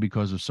that's also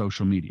because of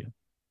social media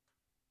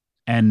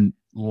and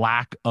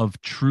lack of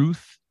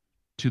truth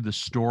to the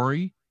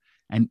story.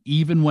 And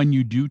even when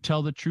you do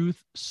tell the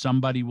truth,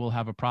 somebody will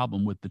have a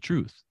problem with the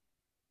truth.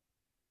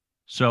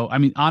 So, I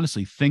mean,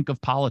 honestly, think of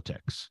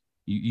politics.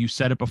 You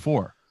said it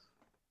before.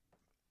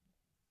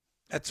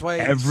 That's why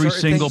every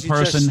single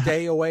person just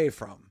stay away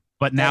from.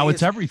 But now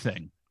it's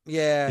everything.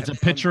 Yeah. It's a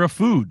picture of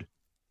food.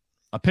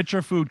 A picture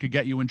of food could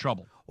get you in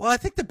trouble. Well, I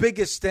think the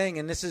biggest thing,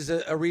 and this is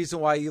a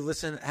reason why you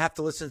have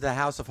to listen to the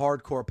House of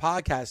Hardcore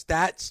podcast,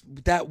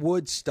 that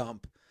wood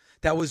stump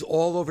that was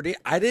all over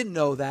I didn't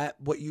know that,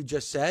 what you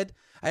just said.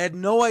 I had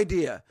no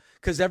idea,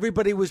 because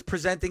everybody was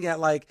presenting it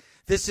like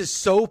this is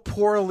so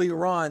poorly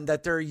run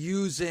that they're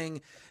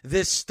using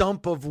this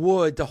stump of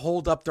wood to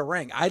hold up the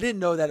ring. I didn't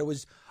know that it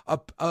was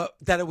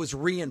that it was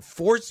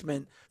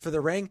reinforcement for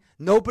the ring.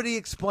 Nobody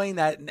explained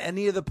that in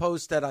any of the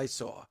posts that I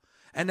saw.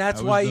 And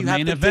that's why you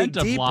have to dig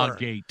deeper.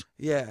 Loggate.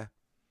 Yeah.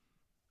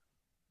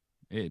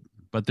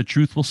 But the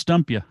truth will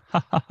stump you.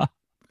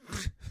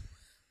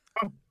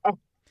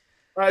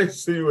 I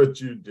see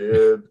what you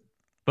did.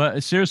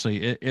 But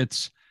seriously,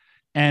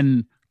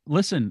 and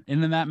listen,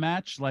 in that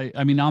match,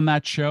 on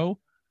that show,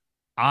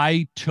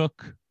 I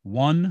took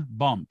one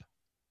bump.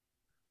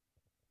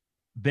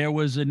 There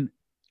was an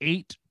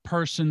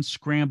 8-person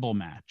scramble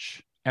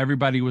match.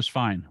 Everybody was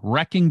fine.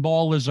 Wrecking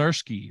Ball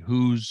Lazarski,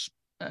 who's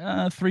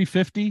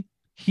 350,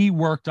 he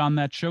worked on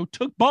that show,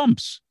 took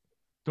bumps.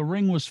 The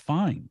ring was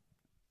fine.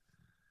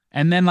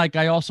 And then, like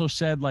I also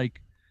said,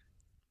 like,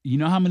 you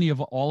know how many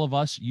of all of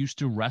us used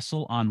to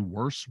wrestle on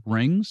worse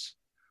rings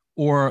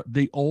or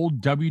the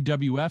old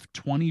WWF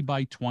 20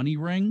 by 20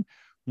 ring.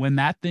 When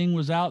that thing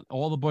was out,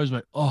 all the boys were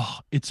like, oh,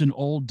 it's an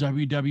old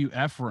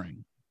WWF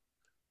ring.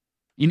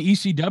 In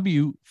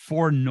ECW,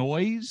 for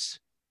noise,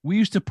 we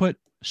used to put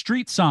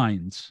street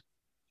signs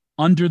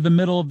under the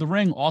middle of the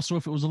ring. Also,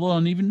 if it was a little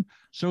uneven.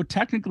 So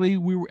technically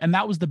and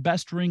that was the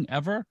best ring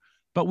ever,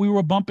 but we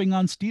were bumping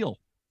on steel.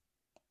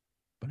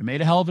 But it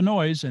made a hell of a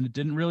noise and it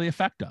didn't really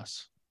affect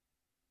us.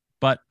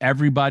 But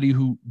everybody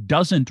who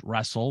doesn't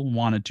wrestle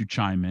wanted to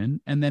chime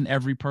in. And then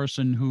every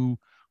person who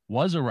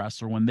was a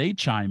wrestler, when they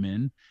chime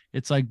in,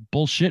 it's like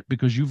bullshit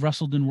because you've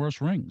wrestled in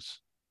worse rings.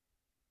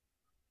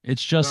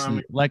 It's just,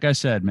 like I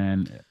said,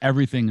 man,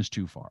 everything is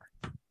too far.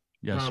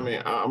 Yes, I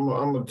mean, I'm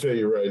going to tell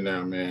you right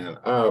now, man,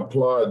 I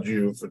applaud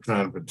you for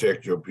trying to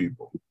protect your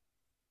people.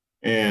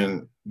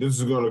 And this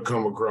is going to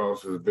come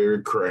across as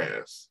very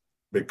crass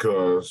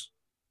because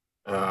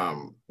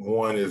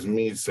one is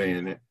me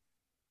saying it,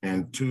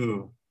 and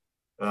two,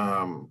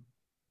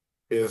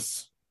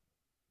 it's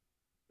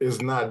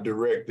not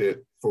directed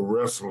for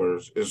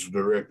wrestlers, it's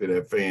directed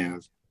at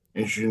fans.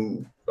 And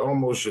you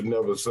almost should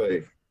never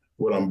say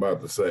what I'm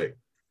about to say.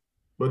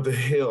 But the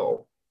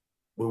hell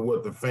with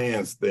what the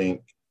fans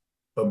think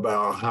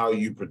about how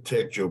you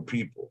protect your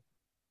people.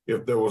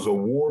 If there was a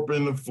warp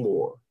in the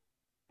floor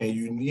and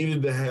you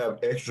needed to have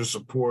extra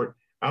support,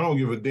 I don't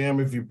give a damn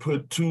if you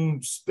put two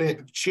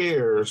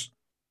chairs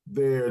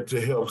there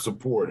to help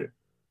support it.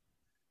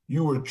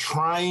 You were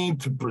trying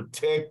to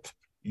protect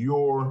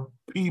your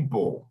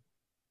people.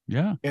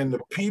 Yeah. And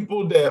the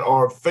people that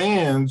are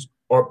fans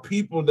are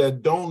people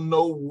that don't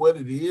know what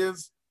it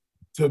is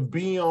to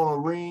be on a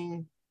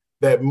ring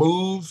that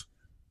moves.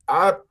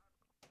 I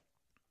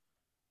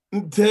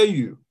tell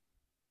you,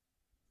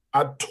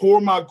 I tore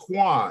my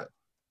quad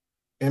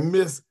and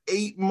missed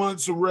 8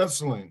 months of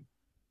wrestling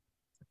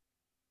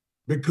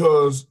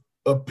because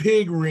a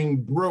pig ring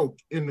broke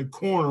in the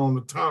corner on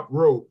the top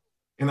rope,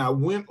 and I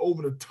went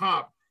over the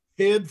top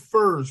head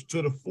first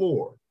to the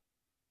floor.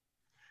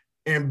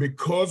 And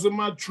because of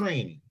my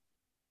training,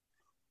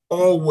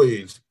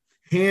 always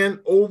hand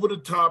over the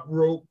top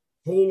rope,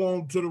 hold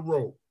on to the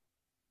rope.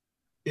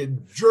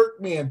 It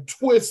jerked me and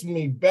twisted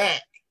me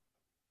back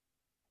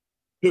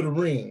to the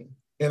ring,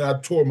 and I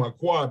tore my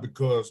quad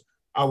because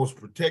I was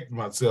protecting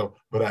myself,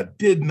 but I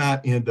did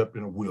not end up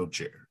in a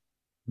wheelchair.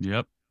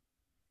 Yep.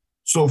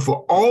 So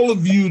for all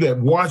of you that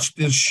watch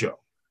this show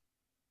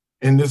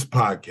and this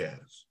podcast,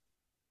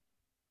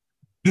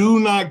 do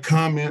not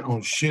comment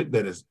on shit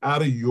that is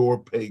out of your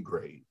pay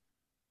grade.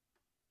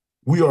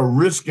 We are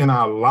risking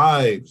our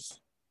lives.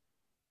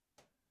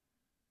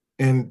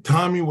 And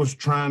Tommy was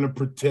trying to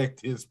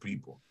protect his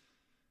people.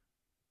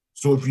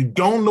 So if you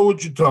don't know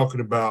what you're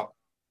talking about,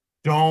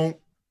 don't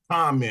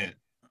comment.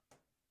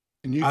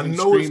 And I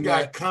know it's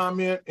got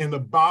comment in the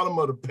bottom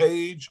of the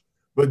page,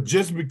 but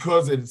just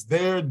because it's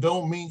there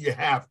don't mean you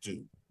have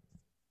to.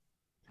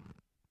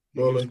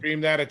 You can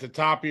scream that at the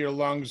top of your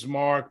lungs,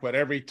 Mark, but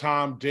every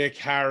Tom, Dick,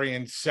 Harry,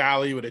 and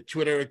Sally with a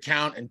Twitter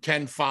account and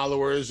 10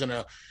 followers and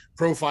a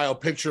profile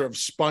picture of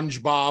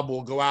SpongeBob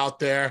will go out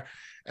there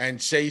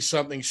and say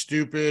something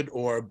stupid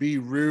or be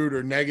rude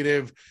or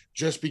negative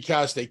just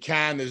because they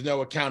can. There's no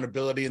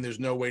accountability and there's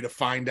no way to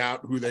find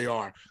out who they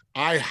are.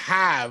 I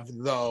have,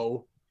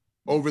 though,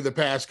 over the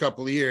past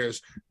couple of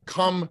years,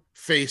 come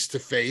face to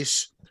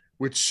face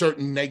with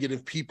certain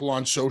negative people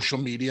on social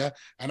media,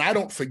 and I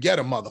don't forget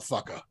a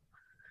motherfucker.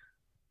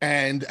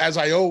 And as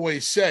I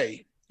always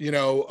say,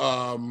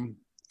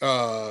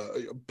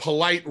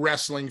 polite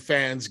wrestling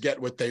fans get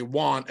what they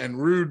want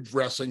and rude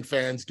wrestling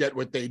fans get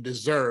what they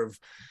deserve.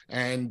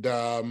 And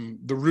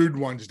the rude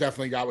ones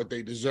definitely got what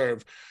they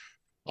deserve.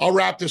 I'll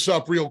wrap this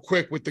up real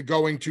quick with the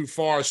going too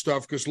far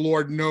stuff, because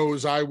Lord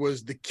knows I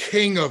was the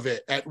king of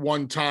it at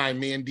one time.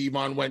 Me and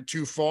Devon went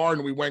too far,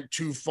 and we went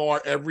too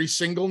far every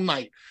single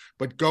night.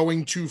 But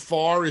going too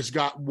far is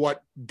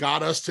what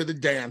got us to the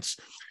dance.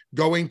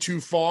 Going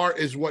too far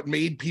is what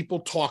made people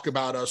talk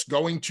about us.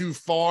 Going too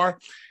far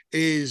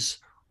is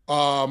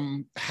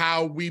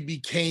how we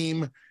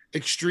became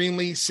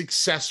extremely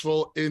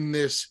successful in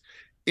this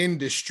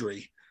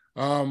industry.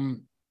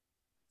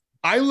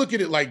 I look at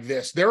it like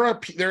this. There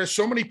are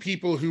so many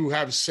people who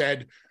have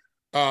said,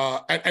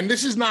 and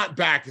this is not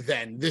back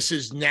then, this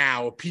is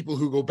now, people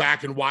who go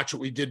back and watch what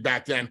we did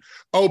back then.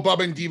 Oh,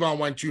 Bubba and Devon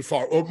went too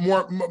far. Or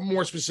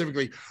more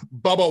specifically,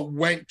 Bubba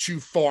went too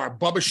far.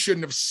 Bubba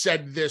shouldn't have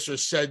said this or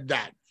said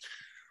that.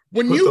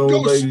 When Put you the go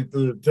old lady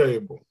through the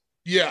table.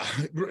 Yeah.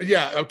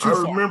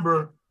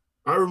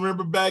 I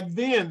remember back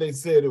then they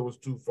said it was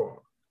too far.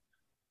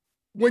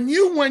 When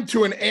you went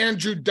to an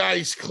Andrew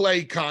Dice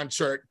Clay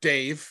concert,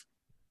 Dave,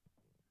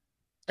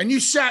 and you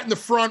sat in the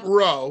front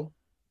row,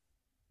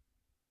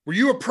 were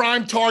you a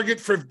prime target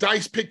for if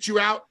Dice picked you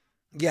out?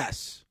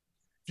 Yes.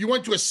 If you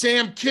went to a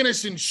Sam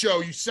Kinison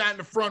show, you sat in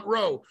the front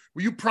row,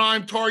 were you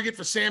prime target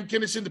for Sam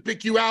Kinison to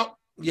pick you out?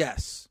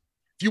 Yes.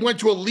 If if you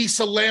went to a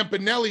Lisa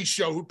Lampanelli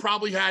show, who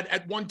probably had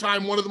at one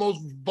time one of the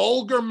most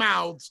vulgar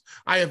mouths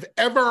I have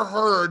ever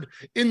heard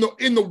in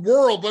the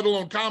world, let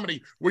alone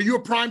comedy, were you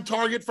a prime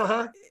target for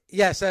her?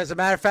 Yes, as a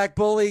matter of fact,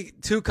 Bully,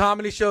 2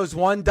 comedy shows,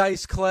 one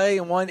Dice Clay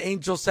and one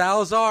Angel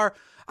Salazar.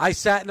 I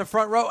sat in the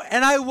front row,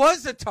 and I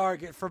was a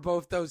target for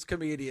both those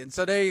comedians.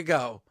 So there you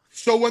go.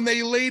 So when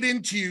they laid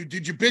into you,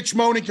 did you bitch,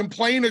 moan, and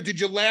complain, or did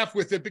you laugh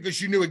with it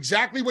because you knew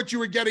exactly what you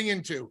were getting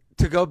into?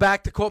 To go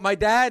back to quote my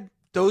dad,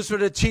 those were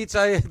the seats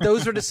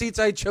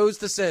I chose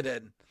to sit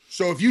in.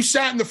 So if you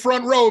sat in the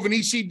front row of an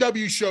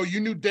ECW show,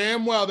 you knew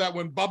damn well that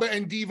when Bubba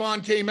and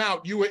Devon came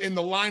out, you were in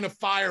the line of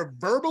fire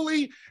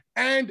verbally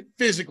and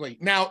physically.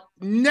 Now,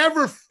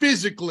 never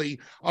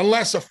physically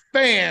unless a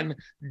fan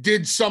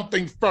did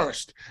something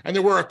first. And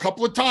there were a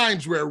couple of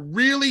times where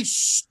really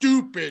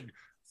stupid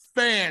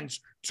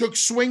fans took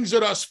swings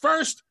at us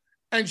first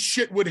and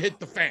shit would hit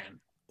the fan.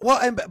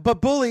 Well,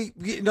 but Bully,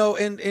 you know,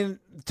 in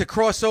to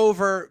cross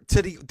over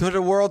to the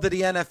world of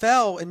the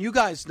NFL, and you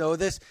guys know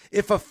this,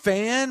 if a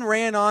fan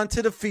ran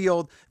onto the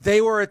field,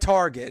 they were a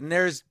target. And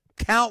there's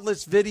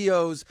countless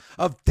videos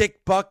of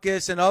Dick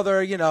Butkus and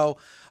other, you know,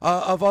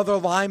 of other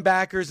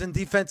linebackers and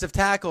defensive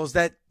tackles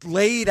that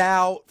laid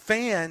out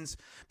fans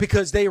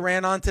because they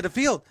ran onto the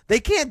field. They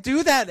can't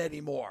do that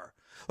anymore.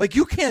 Like,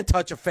 you can't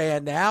touch a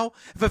fan now.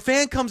 If a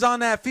fan comes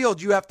on that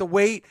field, you have to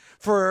wait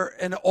for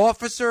an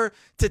officer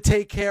to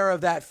take care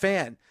of that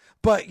fan.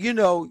 But, you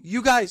know,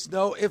 you guys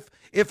know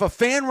if a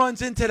fan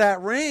runs into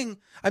that ring,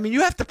 I mean,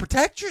 you have to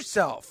protect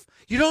yourself.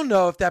 You don't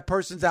know if that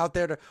person's out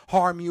there to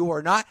harm you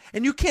or not.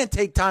 And you can't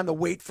take time to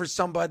wait for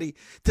somebody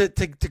to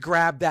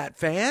grab that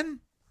fan.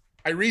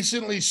 I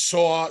recently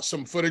saw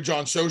some footage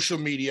on social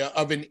media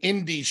of an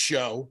indie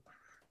show,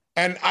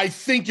 and I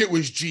think it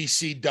was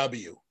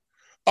GCW,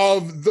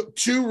 of the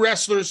 2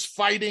 wrestlers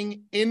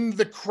fighting in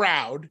the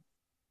crowd.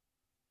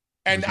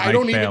 And I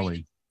don't Bailey.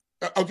 even.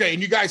 Okay,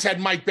 and you guys had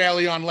Mike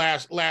Bailey on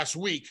last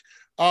week.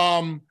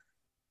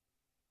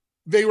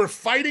 They were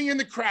fighting in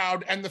the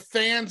crowd, and the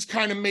fans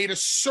kind of made a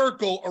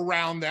circle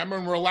around them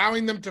and were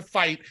allowing them to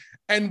fight.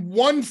 And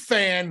one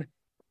fan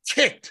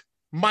kicked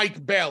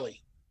Mike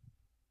Bailey.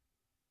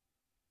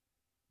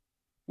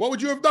 What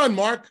would you have done,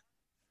 Mark?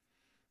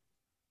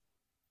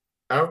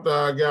 After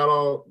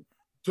I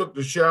took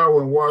the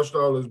shower and washed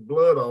all his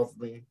blood off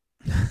me,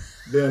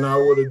 then I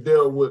would have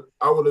dealt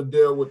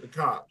with the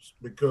cops,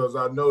 because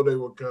I know they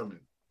were coming.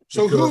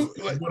 So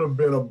it would have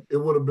been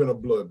a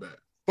bloodbath.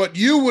 But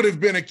you would have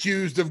been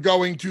accused of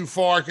going too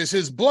far because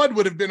his blood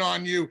would have been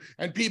on you,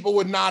 and people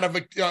would not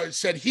have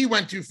said he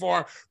went too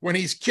far when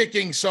he's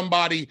kicking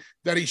somebody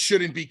that he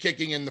shouldn't be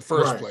kicking in the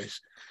first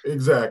place.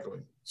 Exactly.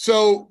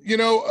 So, you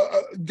know,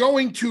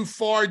 going too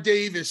far,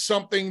 Dave, is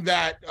something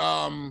that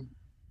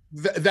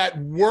that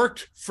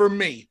worked for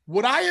me.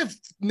 Would I have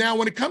now,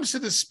 when it comes to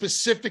the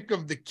specific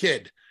of the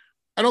kid,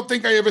 I don't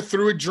think I ever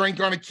threw a drink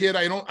on a kid.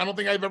 I don't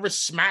think I've ever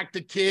smacked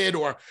a kid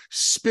or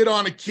spit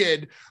on a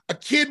kid. A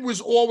kid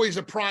was always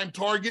a prime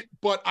target,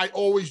 but I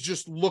always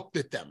just looked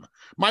at them.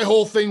 My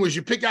whole thing was,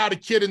 you pick out a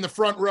kid in the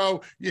front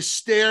row, you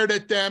stared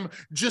at them,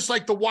 just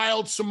like the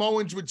Wild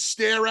Samoans would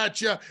stare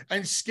at you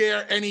and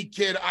scare any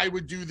kid. I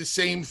would do the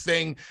same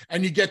thing,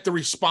 and you get the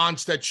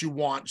response that you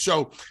want.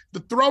 So the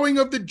throwing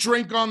of the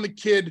drink on the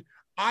kid,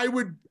 I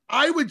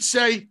would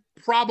say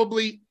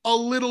probably a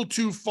little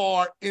too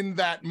far in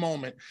that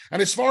moment.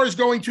 And as far as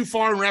going too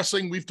far in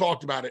wrestling, we've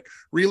talked about it.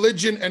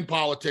 Religion and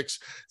politics,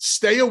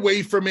 stay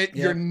away from it.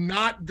 Yep.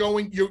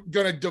 You're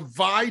going to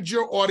divide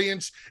your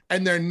audience,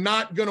 and they're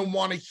not going to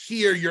want to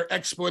hear your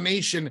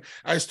explanation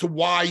as to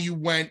why you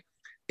went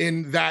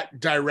in that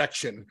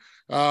direction.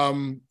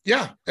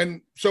 Yeah. And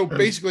so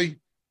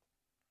basically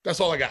that's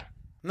all I got.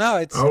 No,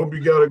 I hope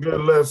you got a good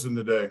lesson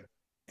today.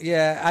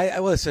 Yeah. I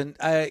listen,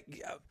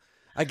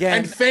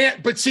 again,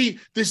 but see,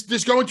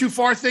 this going too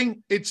far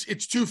thing,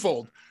 it's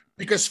twofold,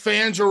 because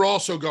fans are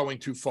also going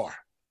too far.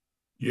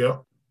 Yeah.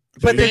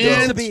 But there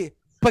needs to be,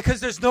 because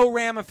there's no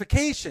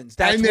ramifications.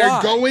 That's and they're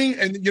why. going,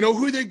 and you know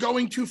who they're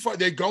going too far?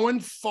 They're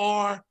going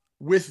far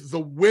with the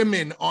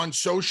women on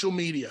social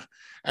media,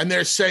 and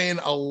they're saying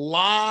a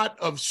lot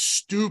of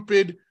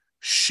stupid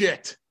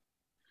shit.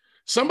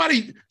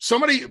 Somebody,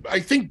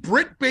 I think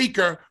Britt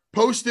Baker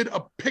posted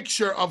a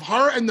picture of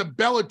her and the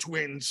Bella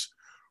twins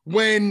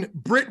when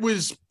Britt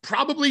was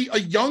probably a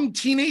young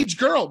teenage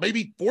girl,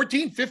 maybe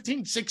 14,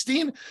 15,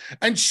 16,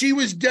 and she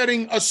was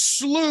getting a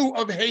slew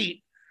of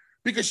hate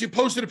because she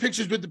posted the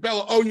pictures with the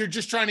Bella. Oh, you're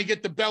just trying to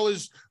get the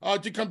Bellas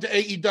to come to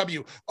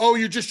AEW. Oh,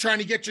 you're just trying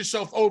to get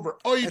yourself over.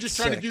 Oh, you're just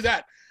trying to do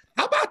that.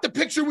 How about the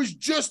picture was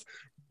just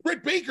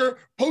Britt Baker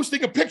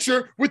posting a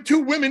picture with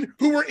 2 women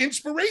who were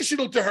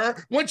inspirational to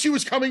her when she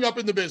was coming up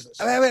in the business?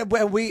 And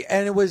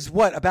it was,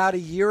 about a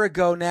year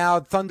ago now,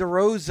 Thunder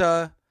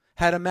Rosa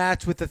had a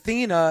match with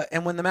Athena,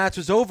 and when the match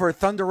was over,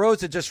 Thunder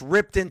Rosa just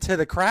ripped into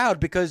the crowd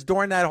because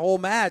during that whole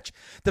match,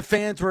 the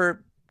fans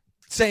were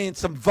saying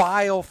some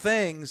vile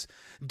things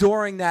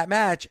during that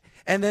match.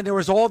 And then there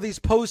was all these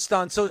posts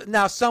on. So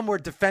now some were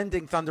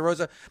defending Thunder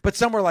Rosa, but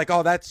some were like,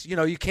 oh, that's,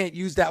 you can't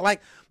use that.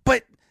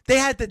 But They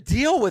had to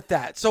deal with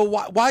that. So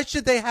why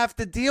should they have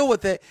to deal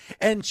with it?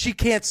 And she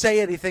can't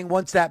say anything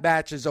once that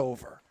match is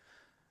over.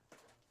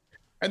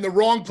 And the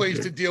wrong place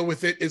to deal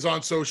with it is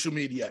on social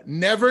media.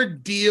 Never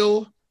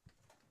deal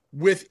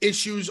with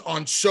issues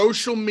on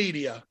social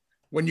media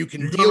when you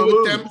can deal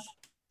with them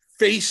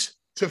face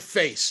to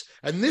face.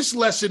 And this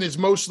lesson is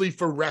mostly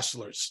for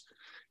wrestlers.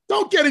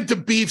 Don't get into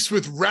beefs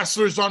with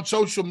wrestlers on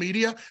social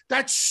media.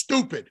 That's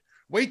stupid.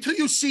 Wait till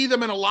you see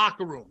them in a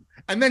locker room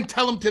and then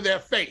tell them to their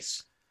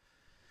face.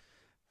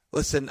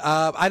 Listen,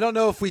 I don't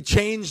know if we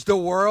changed the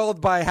world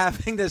by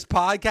having this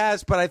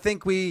podcast, but I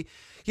think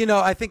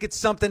I think it's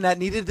something that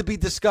needed to be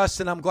discussed,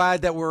 and I'm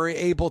glad that we're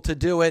able to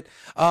do it.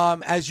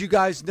 As you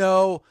guys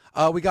know,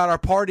 we got our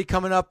party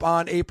coming up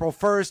on April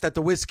 1st at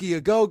the Whiskey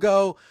A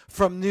Go-Go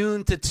from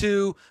noon to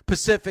 2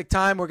 Pacific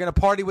time. We're going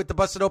to party with the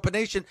Busted Open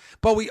Nation,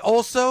 but we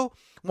also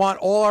want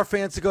all our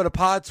fans to go to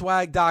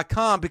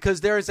podswag.com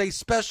because there is a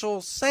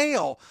special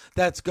sale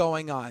that's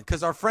going on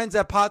because our friends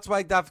at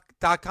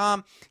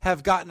podswag.com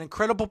have got an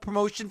incredible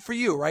promotion for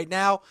you right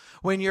now.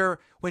 When you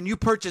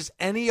purchase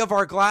any of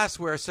our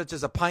glassware, such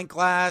as a pint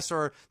glass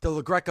or the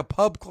LaGreca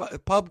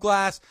pub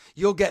glass,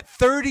 you'll get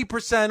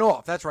 30%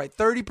 off. That's right,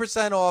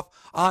 30% off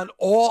on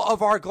all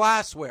of our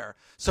glassware.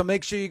 So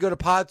make sure you go to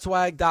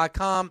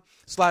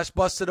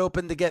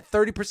podswag.com/bustedopen to get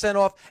 30%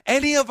 off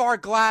any of our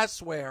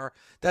glassware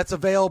that's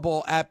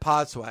available at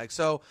Podswag.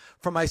 So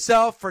for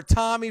myself, for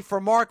Tommy, for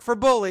Mark, for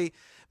Bully,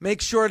 make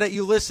sure that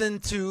you listen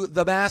to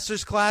the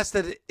Masters class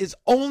that is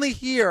only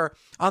here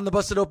on the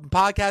Busted Open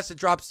podcast. It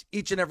drops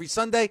each and every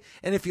Sunday.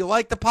 And if you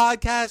like the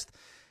podcast,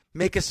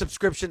 make a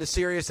subscription to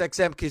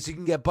SiriusXM because you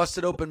can get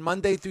Busted Open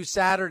Monday through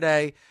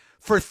Saturday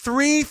for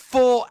 3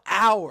 full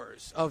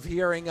hours of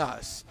hearing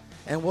us.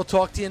 And we'll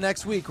talk to you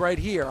next week right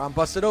here on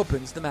Busted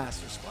Open's The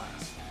Masters Class.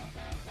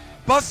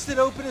 Busted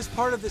Open is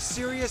part of the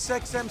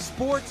SiriusXM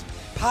Sports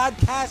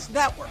Podcast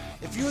Network.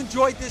 If you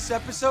enjoyed this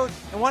episode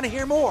and want to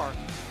hear more,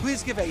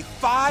 please give a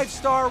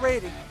 5-star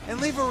rating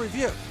and leave a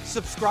review.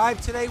 Subscribe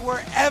today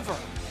wherever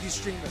you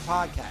stream your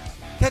podcast.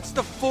 Catch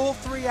the full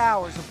 3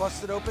 hours of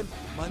Busted Open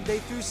Monday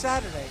through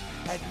Saturday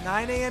at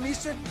 9 a.m.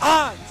 Eastern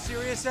on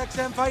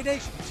SiriusXM Fight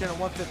Nation, channel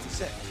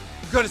 156.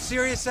 Go to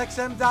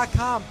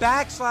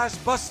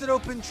SiriusXM.com/Busted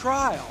Open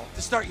Trial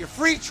to start your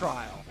free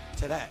trial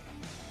today.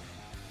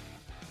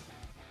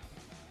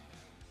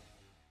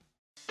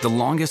 The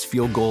longest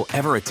field goal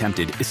ever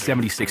attempted is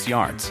 76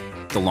 yards.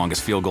 The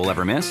longest field goal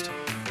ever missed?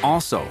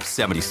 Also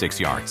 76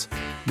 yards.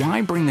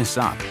 Why bring this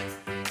up?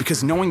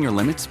 Because knowing your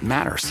limits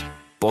matters,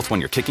 both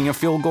when you're kicking a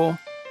field goal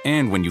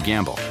and when you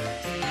gamble.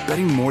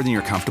 Betting more than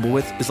you're comfortable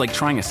with is like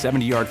trying a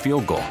 70-yard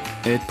field goal.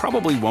 It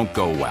probably won't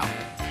go well.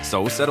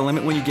 So set a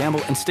limit when you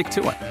gamble and stick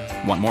to it.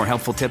 Want more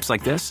helpful tips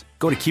like this?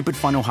 Go to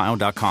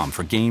keepitfunohio.com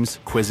for games,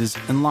 quizzes,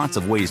 and lots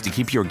of ways to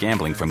keep your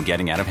gambling from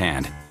getting out of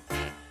hand.